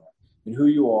who they are and who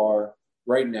you are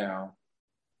right now.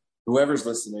 Whoever's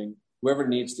listening, whoever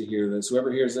needs to hear this,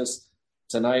 whoever hears this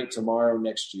tonight, tomorrow,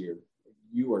 next year,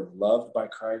 you are loved by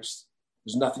Christ.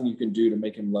 There's nothing you can do to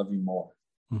make him love you more.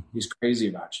 Mm-hmm. He's crazy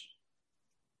about you.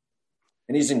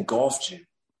 And he's engulfed you.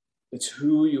 It's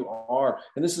who you are.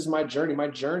 And this is my journey. My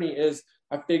journey is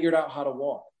I figured out how to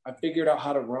walk. I figured out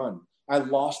how to run. I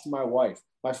lost my wife.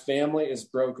 My family is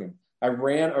broken. I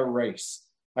ran a race.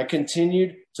 I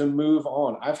continued to move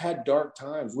on. I've had dark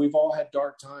times. We've all had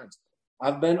dark times.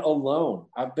 I've been alone.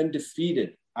 I've been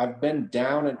defeated. I've been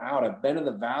down and out. I've been in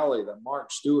the valley that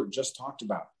Mark Stewart just talked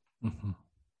about. Mm-hmm.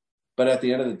 But at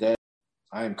the end of the day,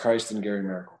 I am Christ and Gary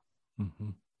Miracle. Mm-hmm.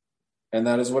 And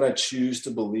that is what I choose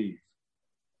to believe.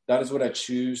 That is what I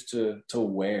choose to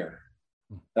wear.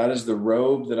 That is the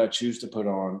robe that I choose to put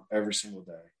on every single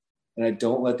day. And I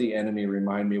don't let the enemy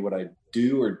remind me what I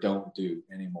do or don't do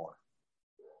anymore.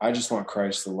 I just want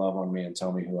Christ to love on me and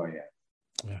tell me who I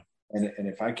am. Yeah. And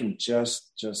if I can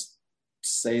just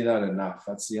say that enough,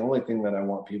 that's the only thing that I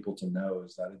want people to know,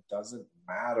 is that it doesn't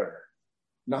matter.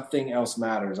 Nothing else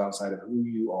matters outside of who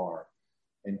you are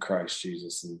in Christ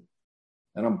Jesus.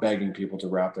 And I'm begging people to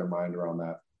wrap their mind around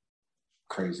that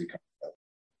crazy concept.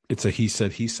 It's a he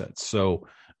said. So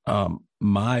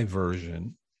my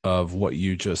version of what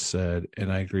you just said,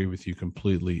 and I agree with you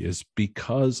completely, is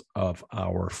because of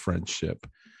our friendship,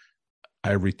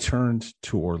 I returned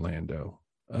to Orlando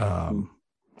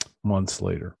months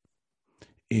later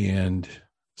and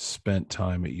spent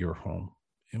time at your home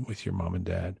and with your mom and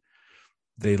dad.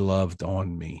 They loved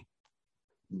on me.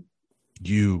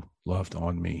 You loved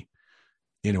on me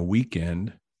in a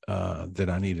weekend that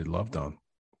I needed loved on.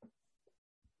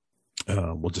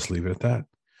 We'll just leave it at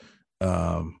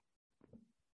that.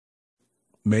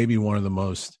 Maybe one of the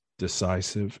most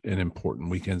decisive and important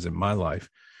weekends in my life.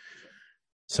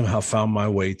 Somehow found my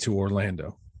way to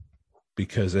Orlando,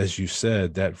 because as you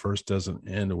said, that verse doesn't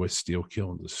end with steal,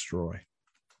 kill, and destroy.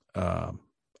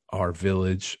 Our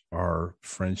village, our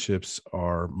friendships,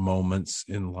 our moments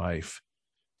in life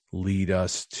lead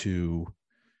us to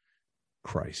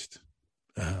Christ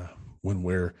when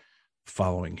we're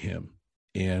following him,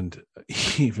 and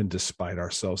even despite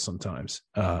ourselves sometimes.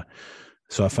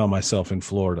 So I found myself in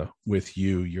Florida with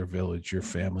you, your village, your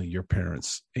family, your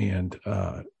parents, and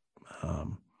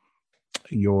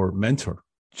your mentor,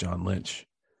 John Lynch.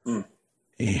 And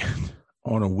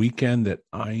on a weekend that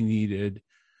I needed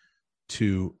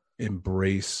to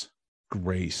embrace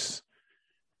grace,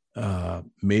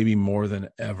 maybe more than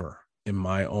ever in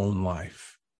my own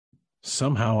life,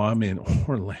 somehow I'm in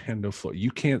Orlando, Florida.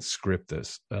 You can't script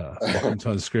this. It's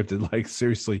unscripted. Like,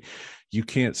 seriously, you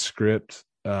can't script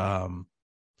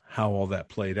how all that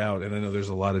played out. And I know there's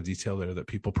a lot of detail there that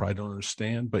people probably don't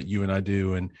understand, but you and I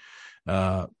do. And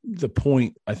the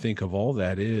point, I think, of all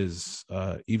that is,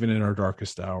 even in our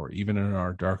darkest hour, even in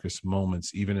our darkest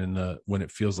moments, even in when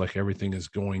it feels like everything is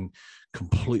going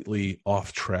completely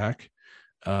off track,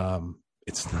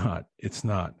 it's not.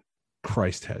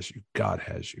 Christ has you. God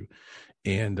has you.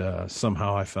 And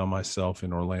somehow I found myself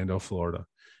in Orlando, Florida,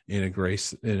 in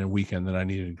a weekend that I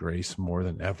needed grace more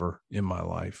than ever in my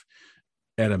life,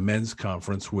 at a men's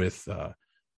conference with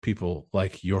people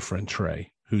like your friend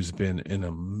Trey, who's been an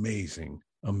amazing,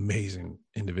 amazing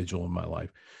individual in my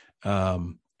life,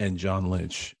 and John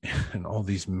Lynch and all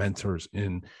these mentors.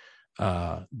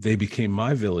 They became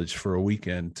my village for a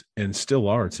weekend, and still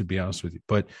are, to be honest with you,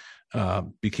 but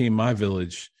became my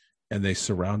village, and they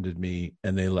surrounded me,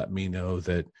 and they let me know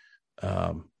that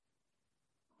it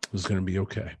was going to be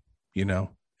okay,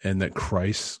 and that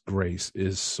Christ's grace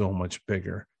is so much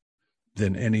bigger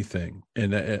than anything.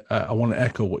 And I want to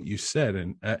echo what you said.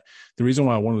 And the reason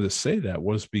why I wanted to say that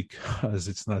was because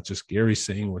it's not just Gary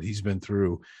saying what he's been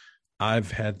through.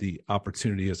 I've had the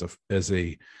opportunity as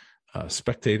a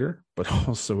spectator, but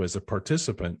also as a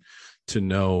participant, to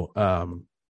know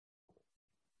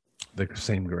the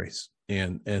same grace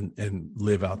and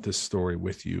live out this story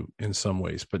with you in some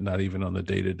ways, but not even on the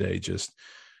day-to-day, just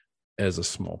as a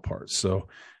small part. So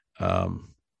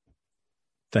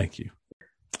thank you.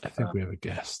 I think we have a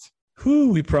guest.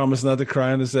 We promised not to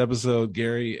cry on this episode,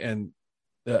 Gary. And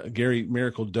Gary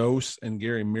Miracle Dose and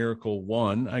Gary Miracle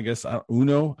One, I guess,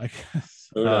 Uno, I guess.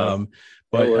 Uno.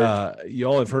 But you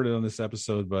all have heard it on this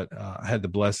episode, but I had the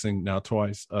blessing now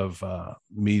twice of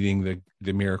meeting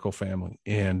the Miracle family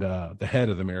and the head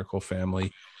of the Miracle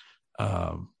family,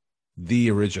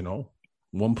 the original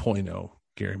 1.0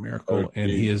 Gary Miracle, and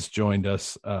he has joined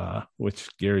us, which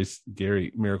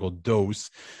Gary Miracle Dose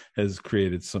has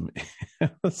created some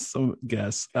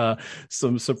guests,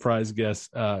 some surprise guests.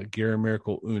 Gary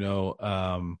Miracle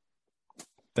Uno,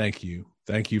 thank you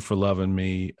for loving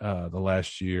me the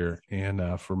last year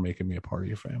and for making me a part of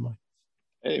your family.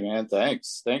 Hey man,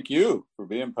 thanks. Thank you for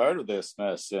being part of this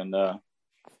mess and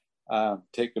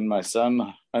taking my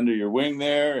son under your wing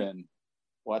there and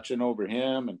watching over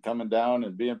him and coming down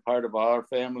and being part of our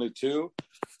family too.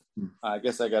 I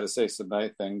guess I got to say some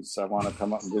nice things. I want to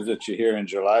come up and visit you here in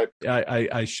July.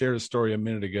 I shared a story a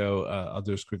minute ago. I'll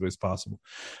do as quickly as possible.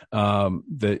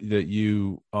 That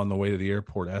you on the way to the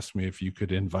airport asked me if you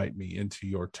could invite me into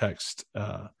your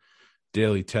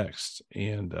daily text,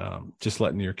 and just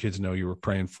letting your kids know you were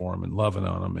praying for them and loving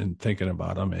on them and thinking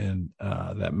about them, and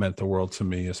that meant the world to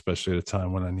me, especially at a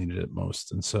time when I needed it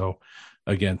most. And so,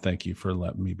 again, thank you for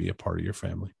letting me be a part of your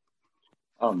family.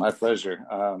 Oh, my pleasure.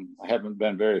 I haven't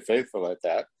been very faithful at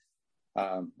that.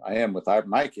 I am with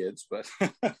my kids, but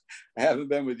I haven't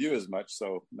been with you as much.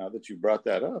 So now that you brought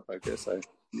that up, I guess I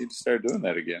need to start doing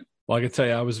that again. Well, I can tell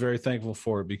you, I was very thankful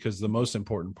for it, because the most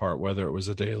important part, whether it was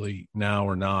a daily now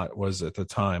or not, was at the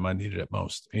time I needed it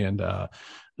most. And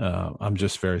I'm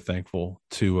just very thankful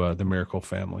to the Miracle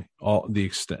family,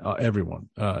 everyone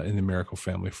in the Miracle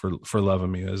family for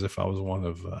loving me as if I was one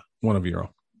of your own.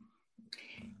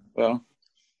 Well,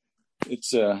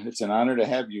 it's an honor to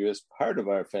have you as part of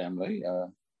our family.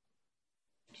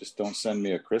 Just don't send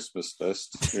me a Christmas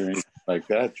list or anything like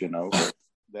that, you know. But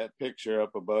that picture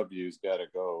up above you's got to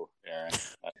go, Aaron.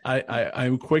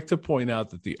 I'm quick to point out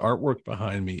that the artwork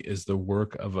behind me is the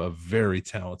work of a very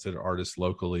talented artist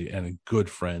locally and a good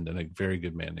friend and a very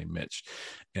good man named Mitch.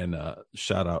 And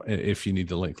shout out, if you need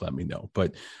the link, let me know.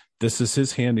 But this is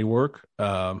his handiwork.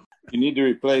 You need to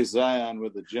replace Zion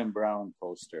with a Jim Brown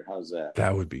poster. How's that?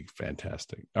 That would be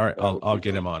fantastic. All right, I'll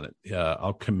get him on it.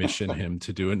 I'll commission him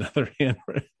to do another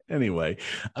handwritten. Anyway,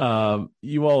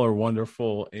 you all are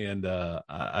wonderful, and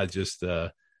I'm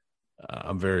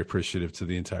very appreciative to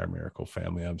the entire Miracle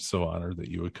family. I'm so honored that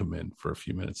you would come in for a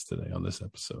few minutes today on this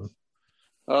episode.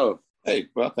 Oh, hey,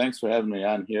 well, thanks for having me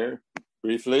on here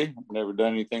briefly. I've never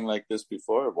done anything like this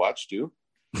before. I've watched you.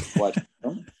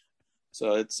 Them.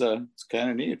 So it's kind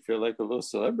of neat. I feel like a little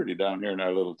celebrity down here in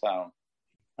our little town.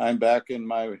 I'm back in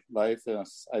my life.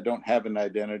 I don't have an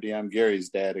identity. I'm Gary's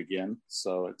dad again.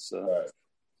 So it's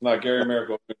not Gary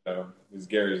Miracle. He's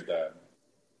Gary's dad.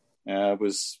 I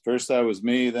was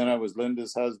me. Then I was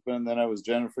Linda's husband. Then I was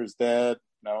Jennifer's dad.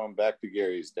 Now I'm back to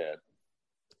Gary's dad.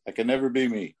 I can never be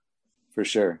me, for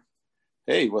sure.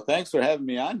 Hey, well, thanks for having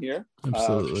me on here.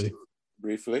 Absolutely.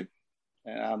 Briefly.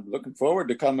 And I'm looking forward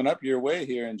to coming up your way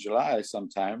here in July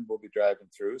sometime. We'll be driving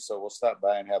through, so we'll stop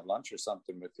by and have lunch or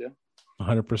something with you.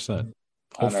 100%.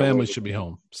 Whole family should be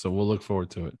home, so we'll look forward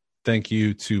to it. Thank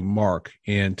you to Mark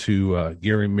and to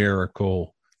Gary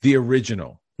Miracle, the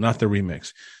original, not the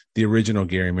remix, the original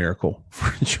Gary Miracle,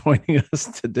 for joining us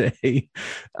today.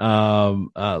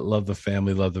 Love the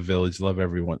family, love the village, love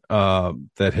everyone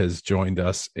that has joined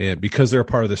us, and because they're a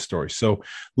part of this story. So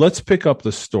let's pick up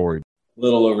the story. A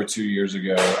little over 2 years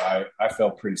ago, I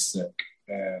felt pretty sick,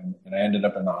 and I ended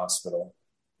up in the hospital,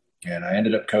 and I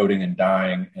ended up coding and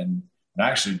dying, and I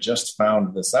actually just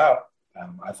found this out.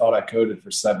 I thought I coded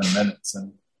for 7 minutes,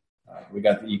 and we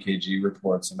got the EKG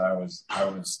reports, and I was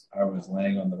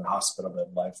laying on the hospital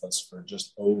bed lifeless for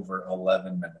just over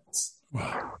 11 minutes.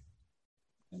 Wow.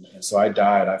 And so I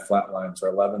died. I flatlined for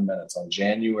 11 minutes on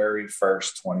January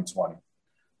 1st, 2020.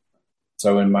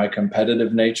 So in my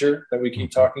competitive nature that we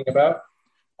keep talking about,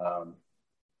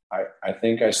 I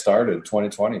think I started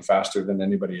 2020 faster than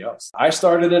anybody else. I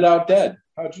started it out dead.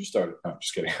 How'd you start it? No, I'm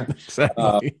just kidding.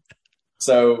 Exactly.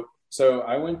 So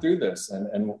I went through this,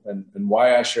 and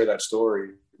why I share that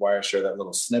story, why I share that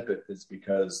little snippet is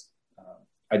because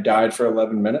I died for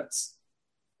 11 minutes.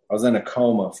 I was in a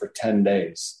coma for 10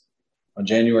 days. On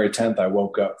January 10th, I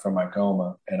woke up from my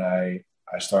coma, and I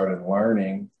started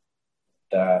learning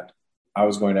that I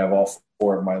was going to have all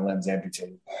 4 of my limbs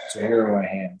amputated. So here are my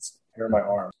hands, here are my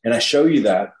arms. And I show you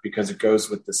that because it goes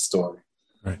with this story.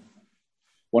 Right.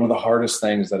 One of the hardest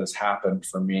things that has happened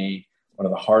for me, one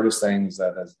of the hardest things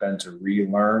that has been to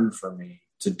relearn for me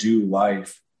to do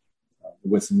life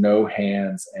with no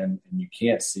hands and you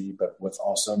can't see, but with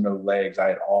also no legs. I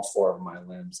had all 4 of my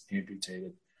limbs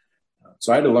amputated.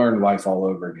 So I had to learn life all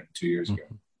over again 2 years ago,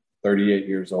 38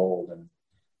 years old.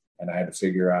 And I had to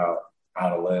figure out how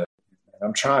to live.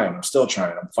 And I'm still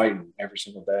trying, I'm fighting every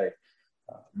single day.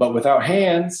 But without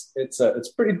hands, it's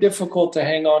pretty difficult to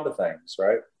hang on to things,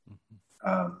 right?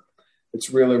 It's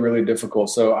really, really difficult.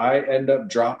 So I end up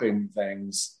dropping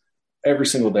things every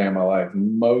single day of my life.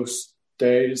 Most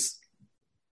days,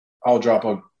 I'll drop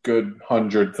a good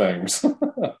 100 things,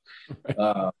 and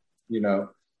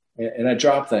I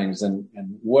drop things. And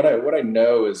what I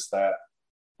know is that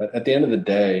at the end of the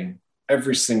day,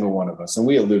 every single one of us, and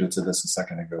we alluded to this a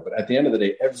second ago, but at the end of the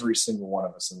day, every single one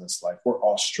of us in this life, we're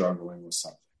all struggling with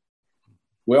something.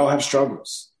 We all have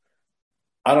struggles.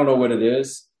 I don't know what it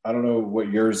is. I don't know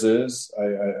what yours is.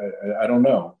 I don't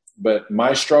know. But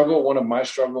my struggle, one of my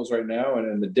struggles right now,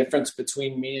 and the difference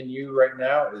between me and you right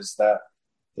now is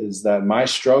that my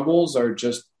struggles are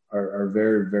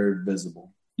very, very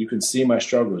visible. You can see my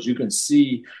struggles. You can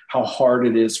see how hard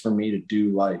it is for me to do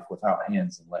life without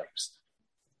hands and legs.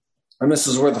 And this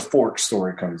is where the fork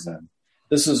story comes in.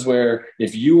 This is where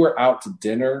if you were out to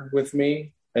dinner with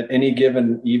me at any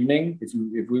given evening,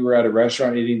 if we were at a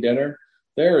restaurant eating dinner,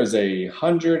 there is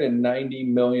 190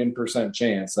 million%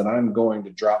 chance that I'm going to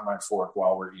drop my fork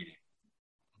while we're eating.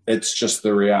 It's just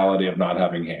the reality of not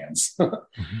having hands.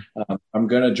 I'm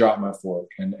going to drop my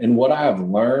fork. And what I have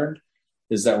learned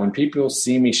is that when people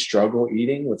see me struggle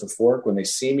eating with a fork, when they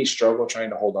see me struggle trying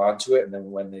to hold on to it, and then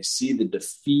when they see the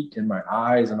defeat in my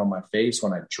eyes and on my face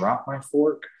when I drop my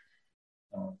fork,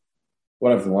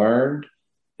 what I've learned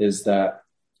is that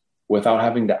without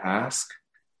having to ask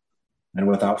and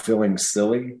without feeling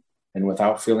silly and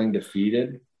without feeling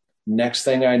defeated, next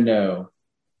thing I know,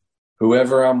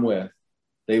 whoever I'm with,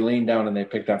 they lean down and they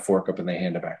pick that fork up and they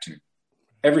hand it back to me.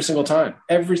 Every single time.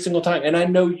 And I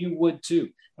know you would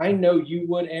too. I know you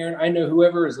would, Aaron. I know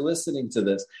whoever is listening to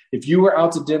this. If you were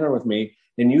out to dinner with me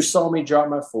and you saw me drop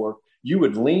my fork, you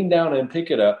would lean down and pick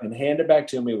it up and hand it back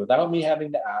to me without me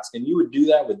having to ask. And you would do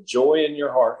that with joy in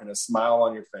your heart and a smile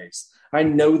on your face. I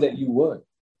know that you would.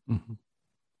 Mm-hmm.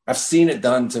 I've seen it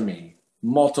done to me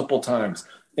multiple times.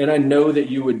 And I know that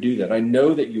you would do that. I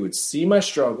know that you would see my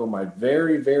struggle, my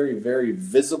very, very, very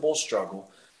visible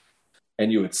struggle,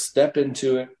 and you would step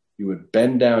into it. You would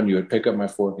bend down, you would pick up my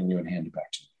fork, and you would hand it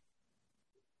back to me.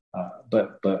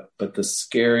 But the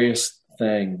scariest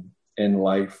thing in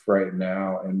life right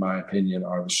now, in my opinion,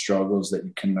 are the struggles that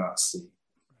you cannot see.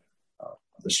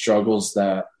 The struggles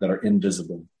that are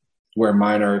invisible, where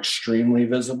mine are extremely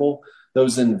visible.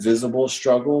 Those invisible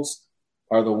struggles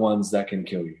are the ones that can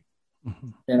kill you. Mm-hmm.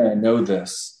 And I know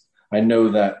this. I know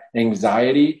that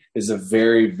anxiety is a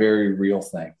very, very real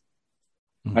thing.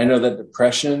 Mm-hmm. I know that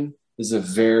depression is a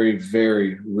very,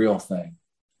 very real thing.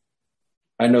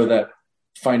 I know that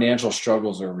financial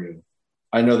struggles are real.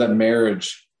 I know that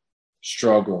marriage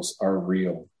struggles are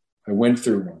real. I went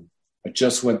through one. I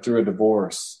just went through a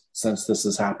divorce since this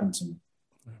has happened to me.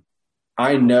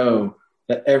 I know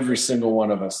that every single one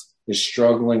of us is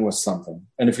struggling with something.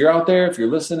 And if you're out there, if you're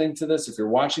listening to this, if you're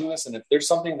watching this, and if there's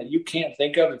something that you can't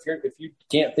think of, if you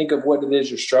can't think of what it is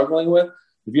you're struggling with,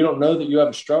 if you don't know that you have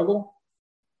a struggle,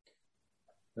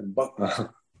 then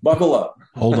buckle up.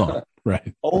 Hold on.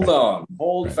 Right. Hold on.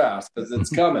 Hold fast, because it's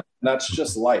coming. That's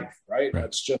just life, right?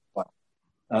 That's just life.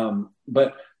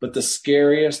 But the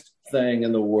scariest thing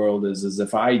in the world is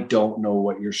if I don't know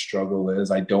what your struggle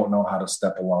is, I don't know how to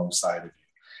step alongside of you.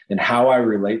 And how I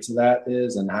relate to that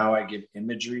is, and how I give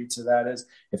imagery to that is,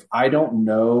 if I don't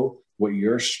know what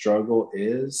your struggle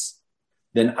is,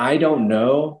 then I don't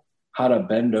know how to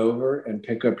bend over and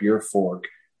pick up your fork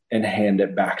and hand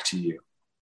it back to you.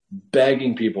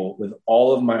 Begging people with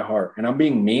all of my heart. And I'm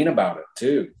being mean about it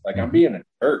too. Like I'm being a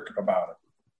jerk about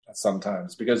it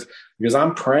sometimes because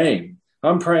I'm praying.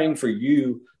 I'm praying for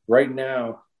you right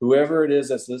now, whoever it is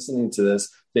that's listening to this,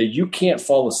 that you can't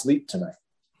fall asleep tonight.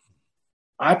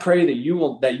 I pray that you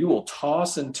will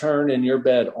toss and turn in your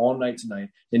bed all night tonight,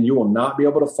 and you will not be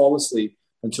able to fall asleep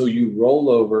until you roll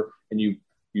over and you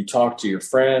talk to your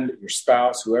friend, your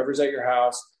spouse, whoever's at your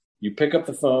house. You pick up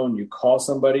the phone, you call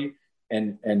somebody,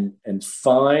 and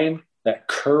find that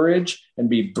courage and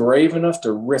be brave enough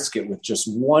to risk it with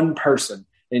just one person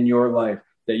in your life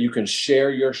that you can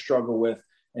share your struggle with.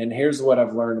 And here's what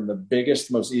I've learned, and the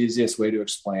biggest, most easiest way to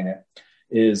explain it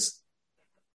is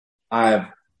I've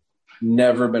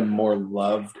never been more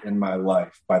loved in my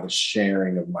life by the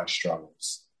sharing of my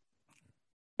struggles.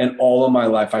 And all of my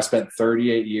life, I spent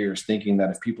 38 years thinking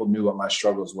that if people knew what my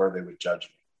struggles were, they would judge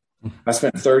me. I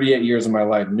spent 38 years of my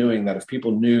life knowing that if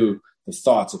people knew the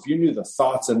thoughts, if you knew the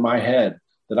thoughts in my head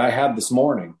that I had this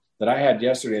morning, that I had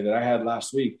yesterday, that I had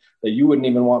last week, that you wouldn't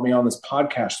even want me on this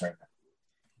podcast right now.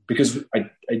 because I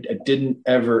didn't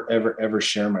ever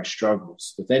share my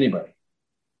struggles with anybody.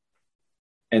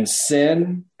 And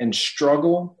sin and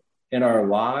struggle in our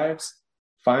lives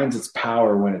finds its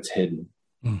power when it's hidden.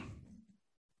 Mm.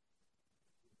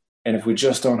 And if we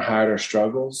just don't hide our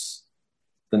struggles,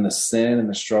 then the sin and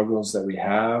the struggles that we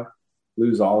have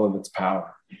lose all of its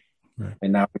power. Right.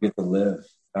 And now we get to live.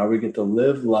 Now we get to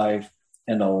live life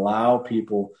and allow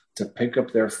people to pick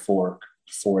up their fork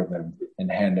for them and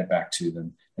hand it back to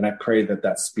them. And I pray that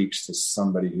that speaks to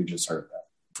somebody who just heard that.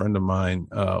 A friend of mine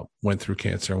went through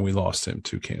cancer, and we lost him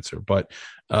to cancer. But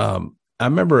I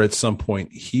remember at some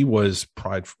point he was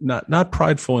prideful, not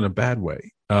prideful in a bad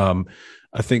way. I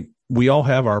think we all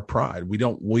have our pride.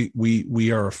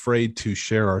 We are afraid to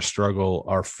share our struggle,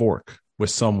 our fork with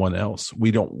someone else.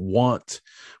 We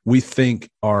think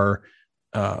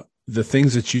the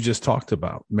things that you just talked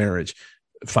about, marriage,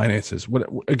 finances,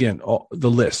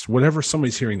 the list, whatever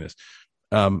somebody's hearing this,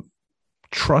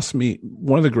 trust me,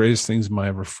 one of the greatest things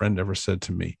my friend ever said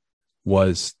to me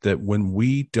was that when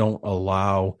we don't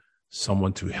allow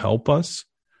someone to help us,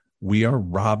 we are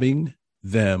robbing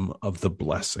them of the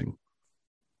blessing.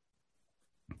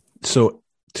 So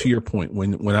to your point,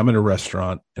 when I'm in a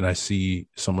restaurant and I see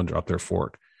someone drop their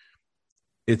fork,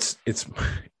 it's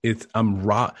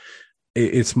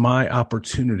my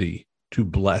opportunity to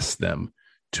bless them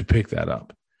to pick that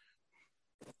up.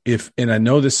 And I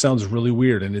know this sounds really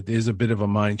weird and it is a bit of a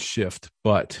mind shift,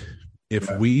 but if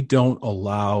we don't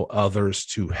allow others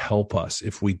to help us,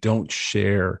 if we don't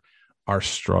share our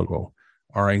struggle,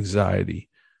 our anxiety,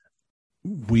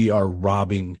 we are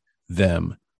robbing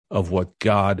them of what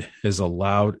God has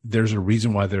allowed. There's a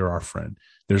reason why they're our friend.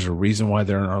 There's a reason why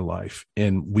they're in our life.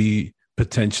 And we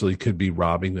potentially could be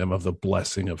robbing them of the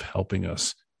blessing of helping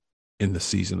us in the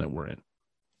season that we're in.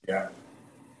 Yeah.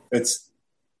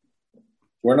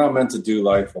 We're not meant to do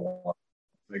life alone.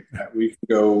 Like we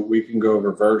can go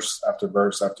over verse after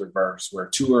verse after verse where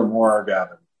two or more are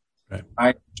gathered. Right.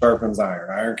 Iron sharpens iron.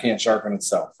 Iron can't sharpen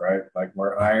itself, right? Like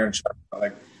where iron sharpens,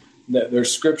 like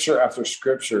there's scripture after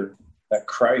scripture that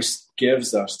Christ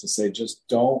gives us to say, just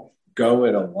don't go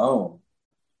it alone.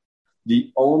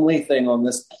 The only thing on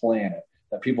this planet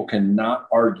that people cannot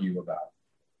argue about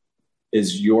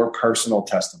is your personal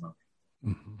testimony.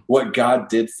 Mm-hmm. What God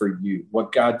did for you,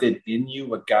 what God did in you,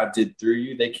 what God did through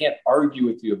you. They can't argue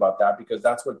with you about that because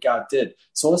that's what God did.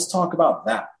 So let's talk about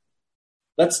that.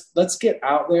 Let's get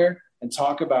out there and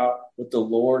talk about what the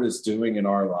Lord is doing in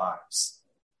our lives.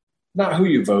 Not who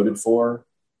you voted for,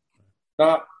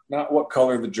 not what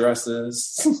color the dress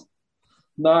is,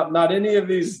 not any of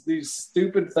these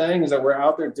stupid things that we're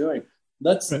out there doing.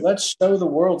 Let's show the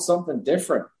world something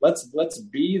different. Let's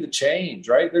be the change,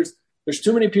 right? There's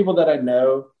too many people that I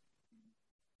know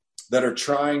that are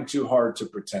trying too hard to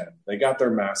pretend. They got their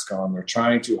mask on. They're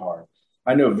trying too hard.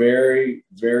 I know very,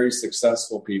 very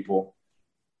successful people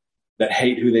that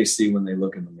hate who they see when they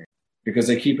look in the mirror because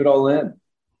they keep it all in.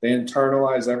 They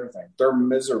internalize everything. They're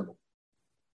miserable.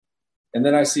 And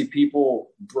then I see people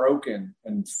broken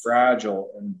and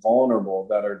fragile and vulnerable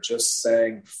that are just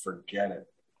saying, forget it.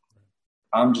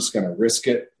 I'm just going to risk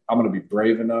it. I'm going to be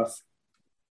brave enough.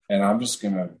 And I'm just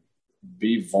going to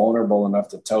be vulnerable enough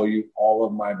to tell you all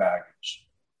of my baggage.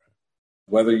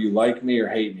 Whether you like me or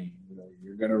hate me,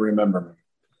 you're going to remember me.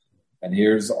 And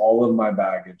here's all of my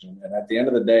baggage. And at the end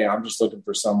of the day, I'm just looking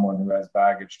for someone who has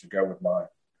baggage to go with mine.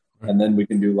 And then we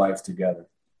can do life together.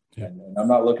 Yeah. And I'm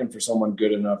not looking for someone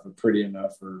good enough or pretty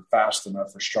enough or fast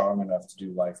enough or strong enough to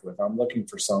do life with. I'm looking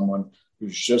for someone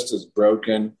who's just as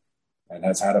broken and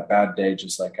has had a bad day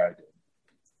just like I did.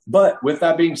 But with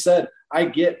that being said, I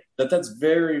get that that's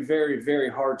very, very, very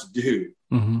hard to do.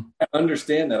 Mm-hmm. I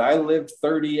understand that. I lived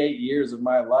 38 years of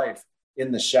my life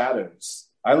in the shadows.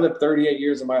 I lived 38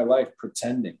 years of my life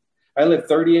pretending. I lived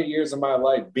 38 years of my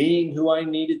life being who I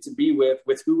needed to be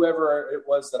with whoever it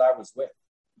was that I was with.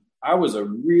 I was a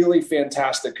really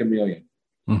fantastic chameleon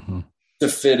to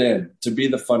fit in, to be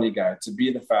the funny guy, to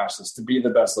be the fastest, to be the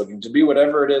best looking, to be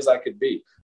whatever it is I could be.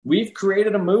 We've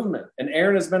created a movement, and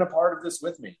Aaron has been a part of this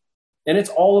with me. And it's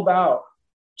all about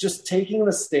just taking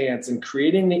the stance and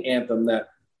creating the anthem that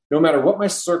no matter what my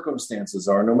circumstances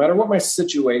are, no matter what my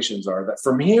situations are, that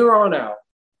from here on out,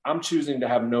 I'm choosing to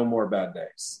have no more bad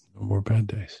days. No more bad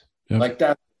days. Yep. Like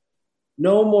that.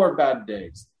 No more bad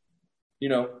days. You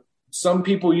know, some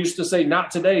people used to say,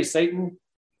 not today, Satan.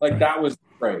 Like that was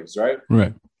the phrase, right?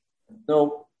 Right.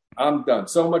 No, I'm done.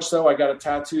 So much so I got it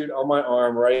tattooed on my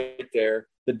arm right there.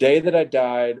 The day that I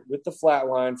died with the flat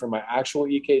line from my actual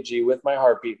EKG with my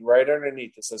heartbeat right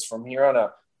underneath it says from here on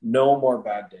out, no more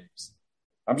bad days.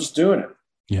 I'm just doing it.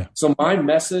 Yeah. So my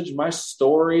message, my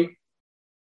story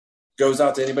goes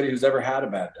out to anybody who's ever had a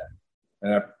bad day.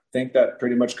 And I think that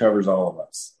pretty much covers all of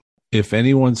us. If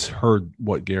anyone's heard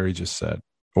what Gary just said,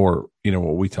 or,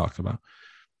 what we talked about,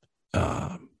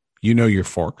 your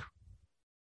fork,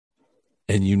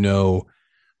 and you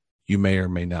may or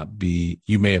may not be,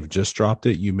 you may have just dropped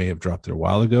it. You may have dropped it a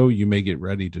while ago. You may get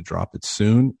ready to drop it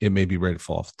soon. It may be ready to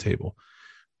fall off the table.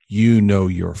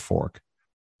 Your fork.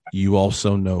 You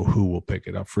also know who will pick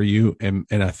it up for you. And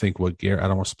I think what Gary, I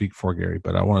don't want to speak for Gary,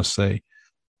 but I want to say,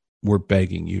 we're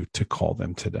begging you to call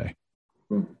them today,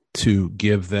 to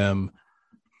give them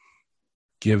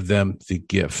the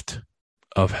gift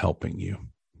of helping you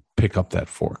pick up that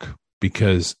fork,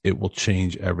 because it will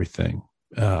change everything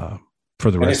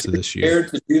for the rest of this year.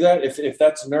 To do that, if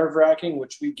that's nerve-wracking,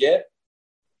 which we get,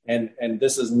 and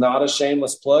this is not a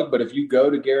shameless plug, but if you go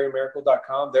to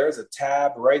GaryMiracle.com, there's a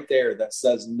tab right there that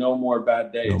says "No More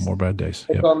Bad Days." No more bad days.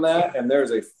 Click on that, and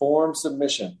there's a form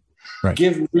submission. Right.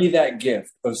 Give me that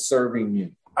gift of serving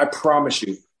you. I promise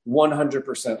you,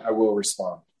 100% I will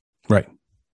respond. Right.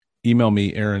 Email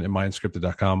me, Aaron at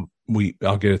myunscripted.com.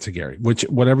 I'll get it to Gary,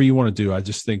 whatever you want to do. I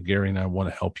just think Gary and I want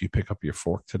to help you pick up your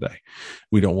fork today.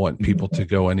 We don't want people to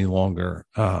go any longer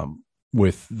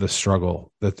with the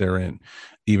struggle that they're in,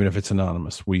 even if it's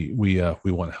anonymous. We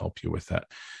want to help you with that.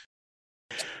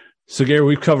 So Gary,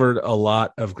 we've covered a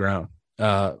lot of ground,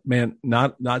 man,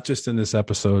 not just in this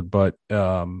episode, but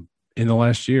in the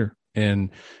last year. And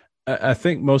I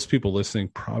think most people listening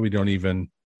probably don't even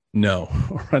know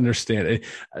or understand it.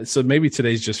 So maybe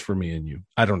today's just for me and you.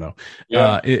 I don't know.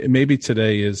 Yeah. Maybe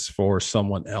today is for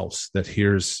someone else that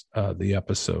hears the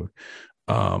episode.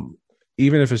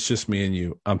 Even if it's just me and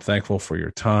you, I'm thankful for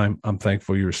your time. I'm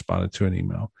thankful you responded to an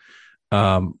email.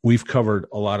 We've covered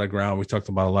a lot of ground. We talked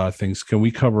about a lot of things. Can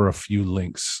we cover a few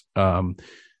links?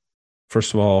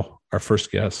 First of all, our first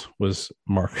guest was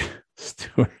Mark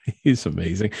Stewart. He's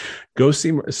amazing. Go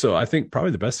see. So I think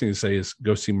probably the best thing to say is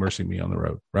go see Mercy Me on the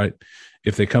road, right?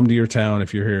 If they come to your town,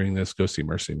 if you're hearing this, go see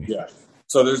Mercy Me. Yeah.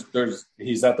 So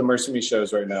he's at the Mercy Me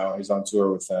shows right now. He's on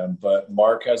tour with them, but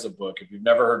Mark has a book. If you've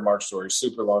never heard Mark's story,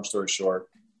 super long story short,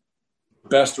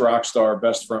 best rock star,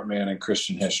 best front man in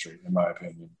Christian history, in my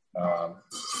opinion.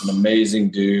 An amazing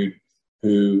dude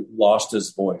who lost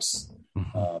his voice.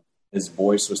 His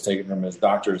voice was taken from his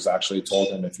doctors. Actually told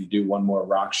him, if you do one more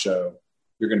rock show,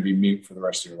 you're going to be mute for the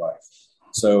rest of your life.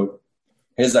 So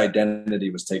his identity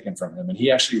was taken from him. And he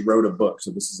actually wrote a book.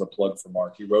 So this is a plug for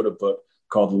Mark. He wrote a book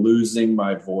called Losing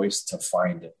My Voice to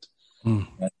Find It.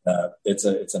 And it's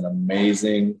an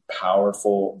amazing,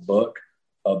 powerful book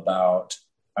about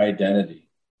identity,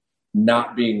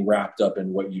 not being wrapped up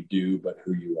in what you do, but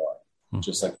who you are,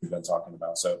 just like we've been talking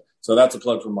about. So that's a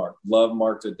plug for Mark. Love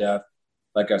Mark to death.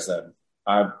 Like I said,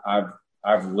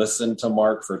 I've listened to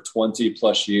Mark for 20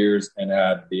 plus years and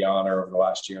had the honor over the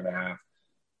last year and a half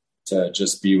to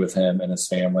just be with him and his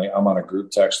family. I'm on a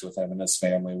group text with him and his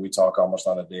family. We talk almost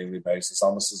on a daily basis,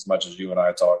 almost as much as you and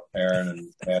I talk,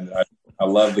 Aaron. And I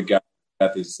love the guy.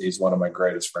 He's one of my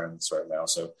greatest friends right now.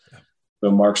 So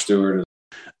Mark Stewart.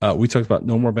 We talked about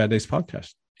No More Bad Days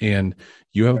podcast, and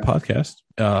you have a podcast.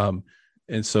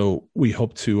 And so we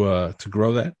hope to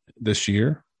grow that this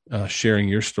year. Sharing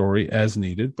your story as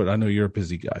needed, but I know you're a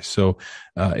busy guy. So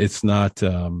it's not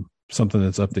something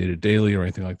that's updated daily or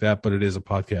anything like that, but it is a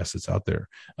podcast that's out there.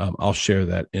 I'll share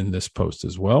that in this post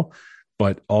as well.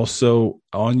 But also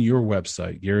on your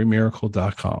website,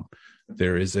 GaryMiracle.com,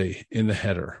 there is in the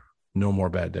header, No More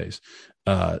Bad Days.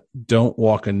 Don't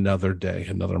walk another day,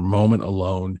 another moment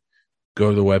alone.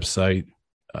 Go to the website,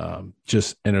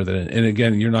 just enter that in. And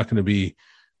again, you're not going to be,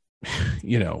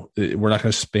 we're not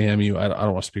going to spam you. I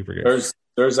don't want to speak for Gary.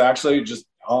 There's actually just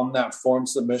on that form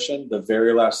submission, the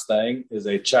very last thing is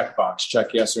a checkbox.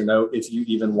 Check yes or no if you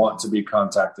even want to be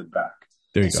contacted back.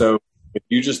 There you go. So if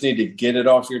you just need to get it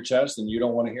off your chest and you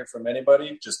don't want to hear from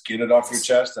anybody, just get it off your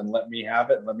chest and let me have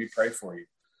it and let me pray for you.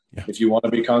 Yeah. If you want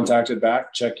to be contacted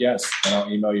back, check yes, and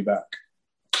I'll email you back.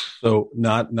 So it's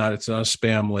not a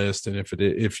spam list. And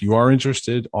if you are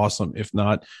interested, awesome. If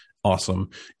not, awesome.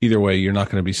 Either way, you're not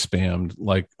going to be spammed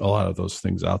like a lot of those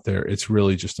things out there. It's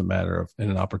really just a matter of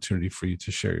an opportunity for you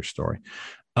to share your story.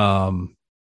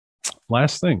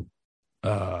 Last thing,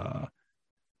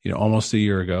 almost a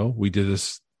year ago, we did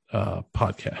this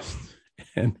podcast,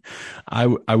 and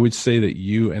I would say that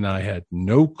you and I had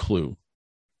no clue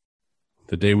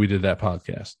the day we did that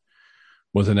podcast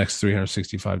what the next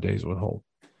 365 days would hold.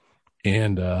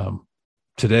 And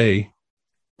today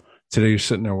you're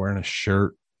sitting there wearing a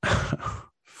shirt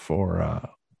for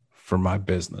my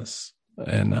business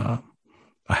and a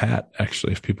hat.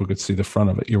 Actually, if people could see the front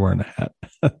of it, you're wearing a hat.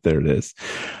 There it is.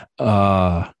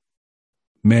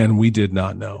 Man, we did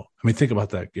not know I mean, think about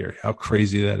that, Gary, how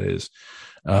crazy that is.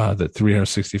 That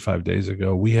 365 days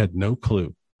ago, we had no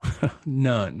clue,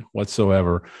 none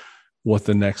whatsoever, what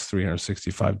the next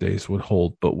 365 days would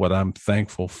hold. But what I'm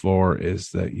thankful for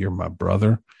is that you're my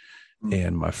brother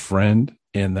and my friend,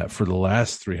 and that for the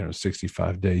last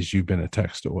 365 days, you've been a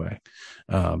text away,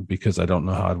 because I don't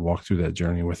know how I'd walk through that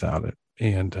journey without it.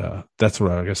 And that's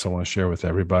what I guess I want to share with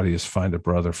everybody is find a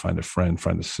brother, find a friend,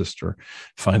 find a sister,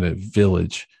 find a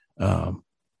village.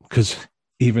 Because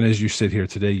even as you sit here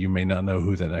today, you may not know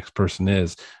who the next person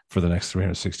is for the next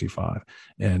 365.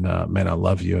 And man, I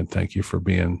love you and thank you for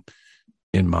being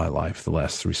in my life the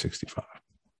last 365.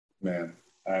 Man,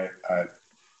 I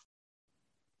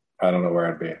don't know where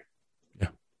I'd be. Yeah,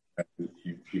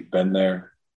 you've been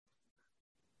there.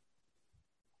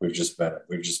 We've just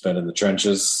been in the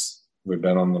trenches. We've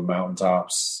been on the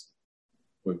mountaintops.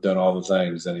 We've done all the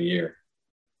things in a year.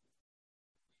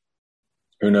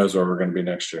 Who knows where we're going to be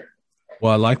next year?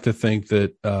 Well, I like to think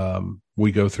that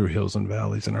we go through hills and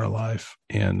valleys in our life.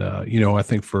 And, I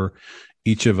think for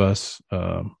each of us,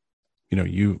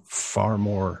 you far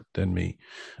more than me,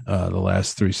 the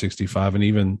last 365. And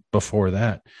even before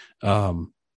that,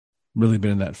 really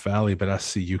been in that valley, but I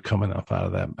see you coming up out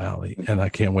of that valley. And I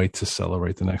can't wait to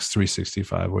celebrate the next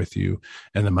 365 with you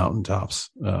and the mountaintops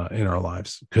in our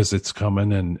lives, because it's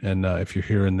coming. And if you're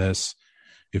hearing this,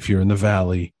 if you're in the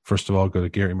valley, first of all, go to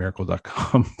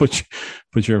GaryMiracle.com,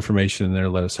 put your information in there.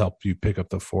 Let us help you pick up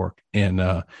the fork. And,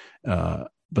 but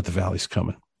the valley's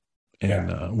coming,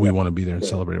 and we want to be there and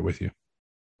celebrate it with you.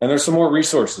 And there's some more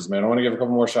resources, man. I want to give a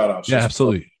couple more shout outs. Yeah,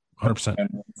 absolutely. 100%.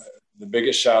 And the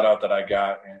biggest shout out that I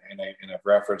got, and I've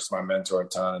referenced my mentor a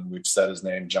ton, and we've said his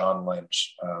name, John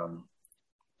Lynch.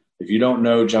 If you don't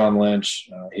know John Lynch,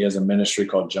 he has a ministry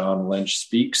called John Lynch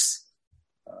Speaks.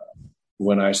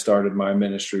 When I started my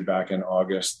ministry back in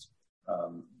August,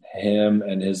 him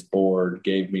and his board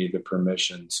gave me the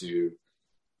permission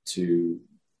to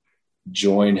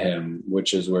join him,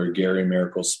 which is where Gary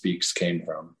Miracle Speaks came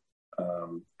from.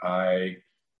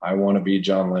 I want to be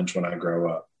John Lynch when I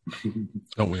grow up.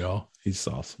 Don't we all? He's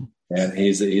awesome. And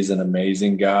he's an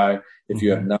amazing guy. If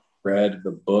you have not read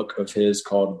the book of his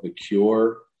called The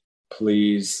Cure,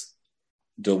 please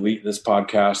delete this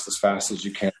podcast as fast as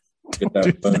you can. Get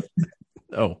that book.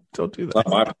 No, don't do that. It's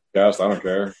not my podcast. I don't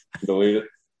care. Delete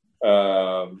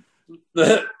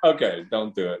it. Okay,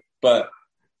 don't do it. But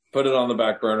put it on the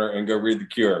back burner and go read The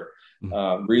Cure.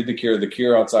 Read The Cure. The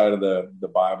Cure, outside of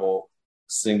the Bible,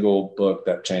 single book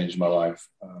that changed my life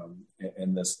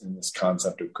in this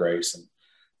concept of grace. And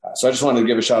so I just wanted to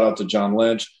give a shout out to John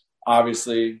Lynch.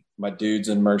 Obviously, my dudes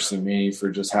in Mercy Me for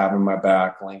just having my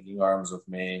back, linking arms with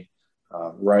me,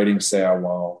 writing Say I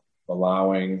Won't,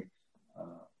 allowing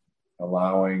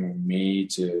me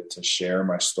to share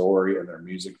my story in their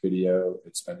music video.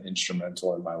 It's been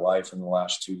instrumental in my life in the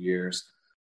last 2 years.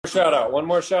 One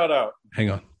more shout out. Hang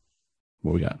on.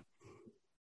 What we got?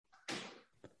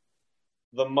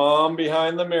 The mom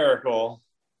behind the miracle.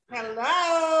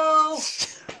 Hello.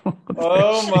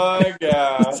 Oh my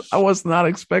gosh. I was not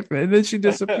expecting it. And then she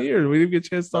disappeared. We didn't get a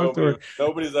chance to talk to her.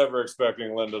 Nobody's ever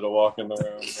expecting Linda to walk in the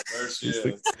room. There she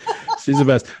is. She's the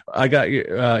best. I got you.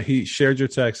 He shared your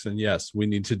text, and yes, we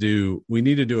need to do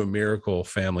a Miracle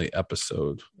Family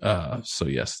episode. So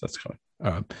yes, that's coming.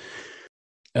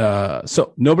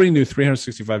 So nobody knew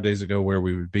 365 days ago where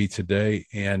we would be today.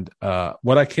 And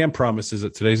what I can promise is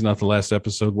that today's not the last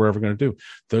episode we're ever going to do.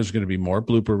 There's going to be more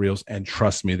blooper reels. And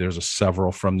trust me, there's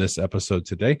several from this episode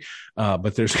today.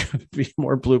 But there's going to be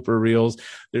more blooper reels.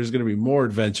 There's going to be more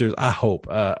adventures, I hope.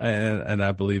 And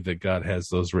I believe that God has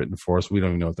those written for us. We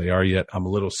don't even know what they are yet. I'm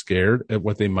a little scared at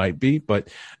what they might be, but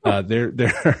there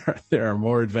are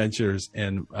more adventures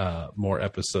and more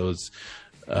episodes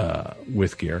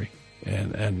with Gary.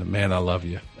 And man, I love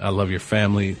you. I love your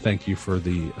family. Thank you for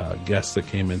the guests that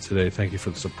came in today. Thank you for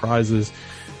the surprises,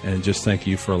 and just thank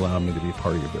you for allowing me to be a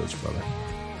part of your village, brother.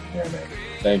 Yeah, man.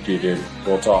 Thank you, dude.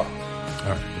 We'll talk. All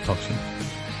right, we'll talk soon.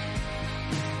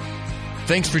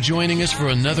 Thanks for joining us for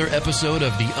another episode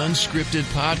of the Unscripted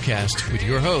Podcast with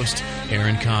your host,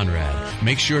 Aaron Conrad.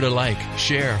 Make sure to like,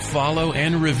 share, follow,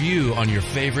 and review on your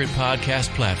favorite podcast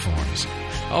platforms.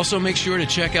 Also, make sure to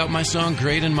check out my song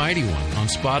Great and Mighty One on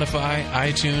Spotify,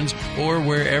 iTunes, or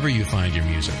wherever you find your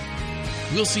music.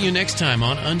 We'll see you next time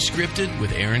on Unscripted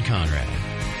with Aaron Conrad.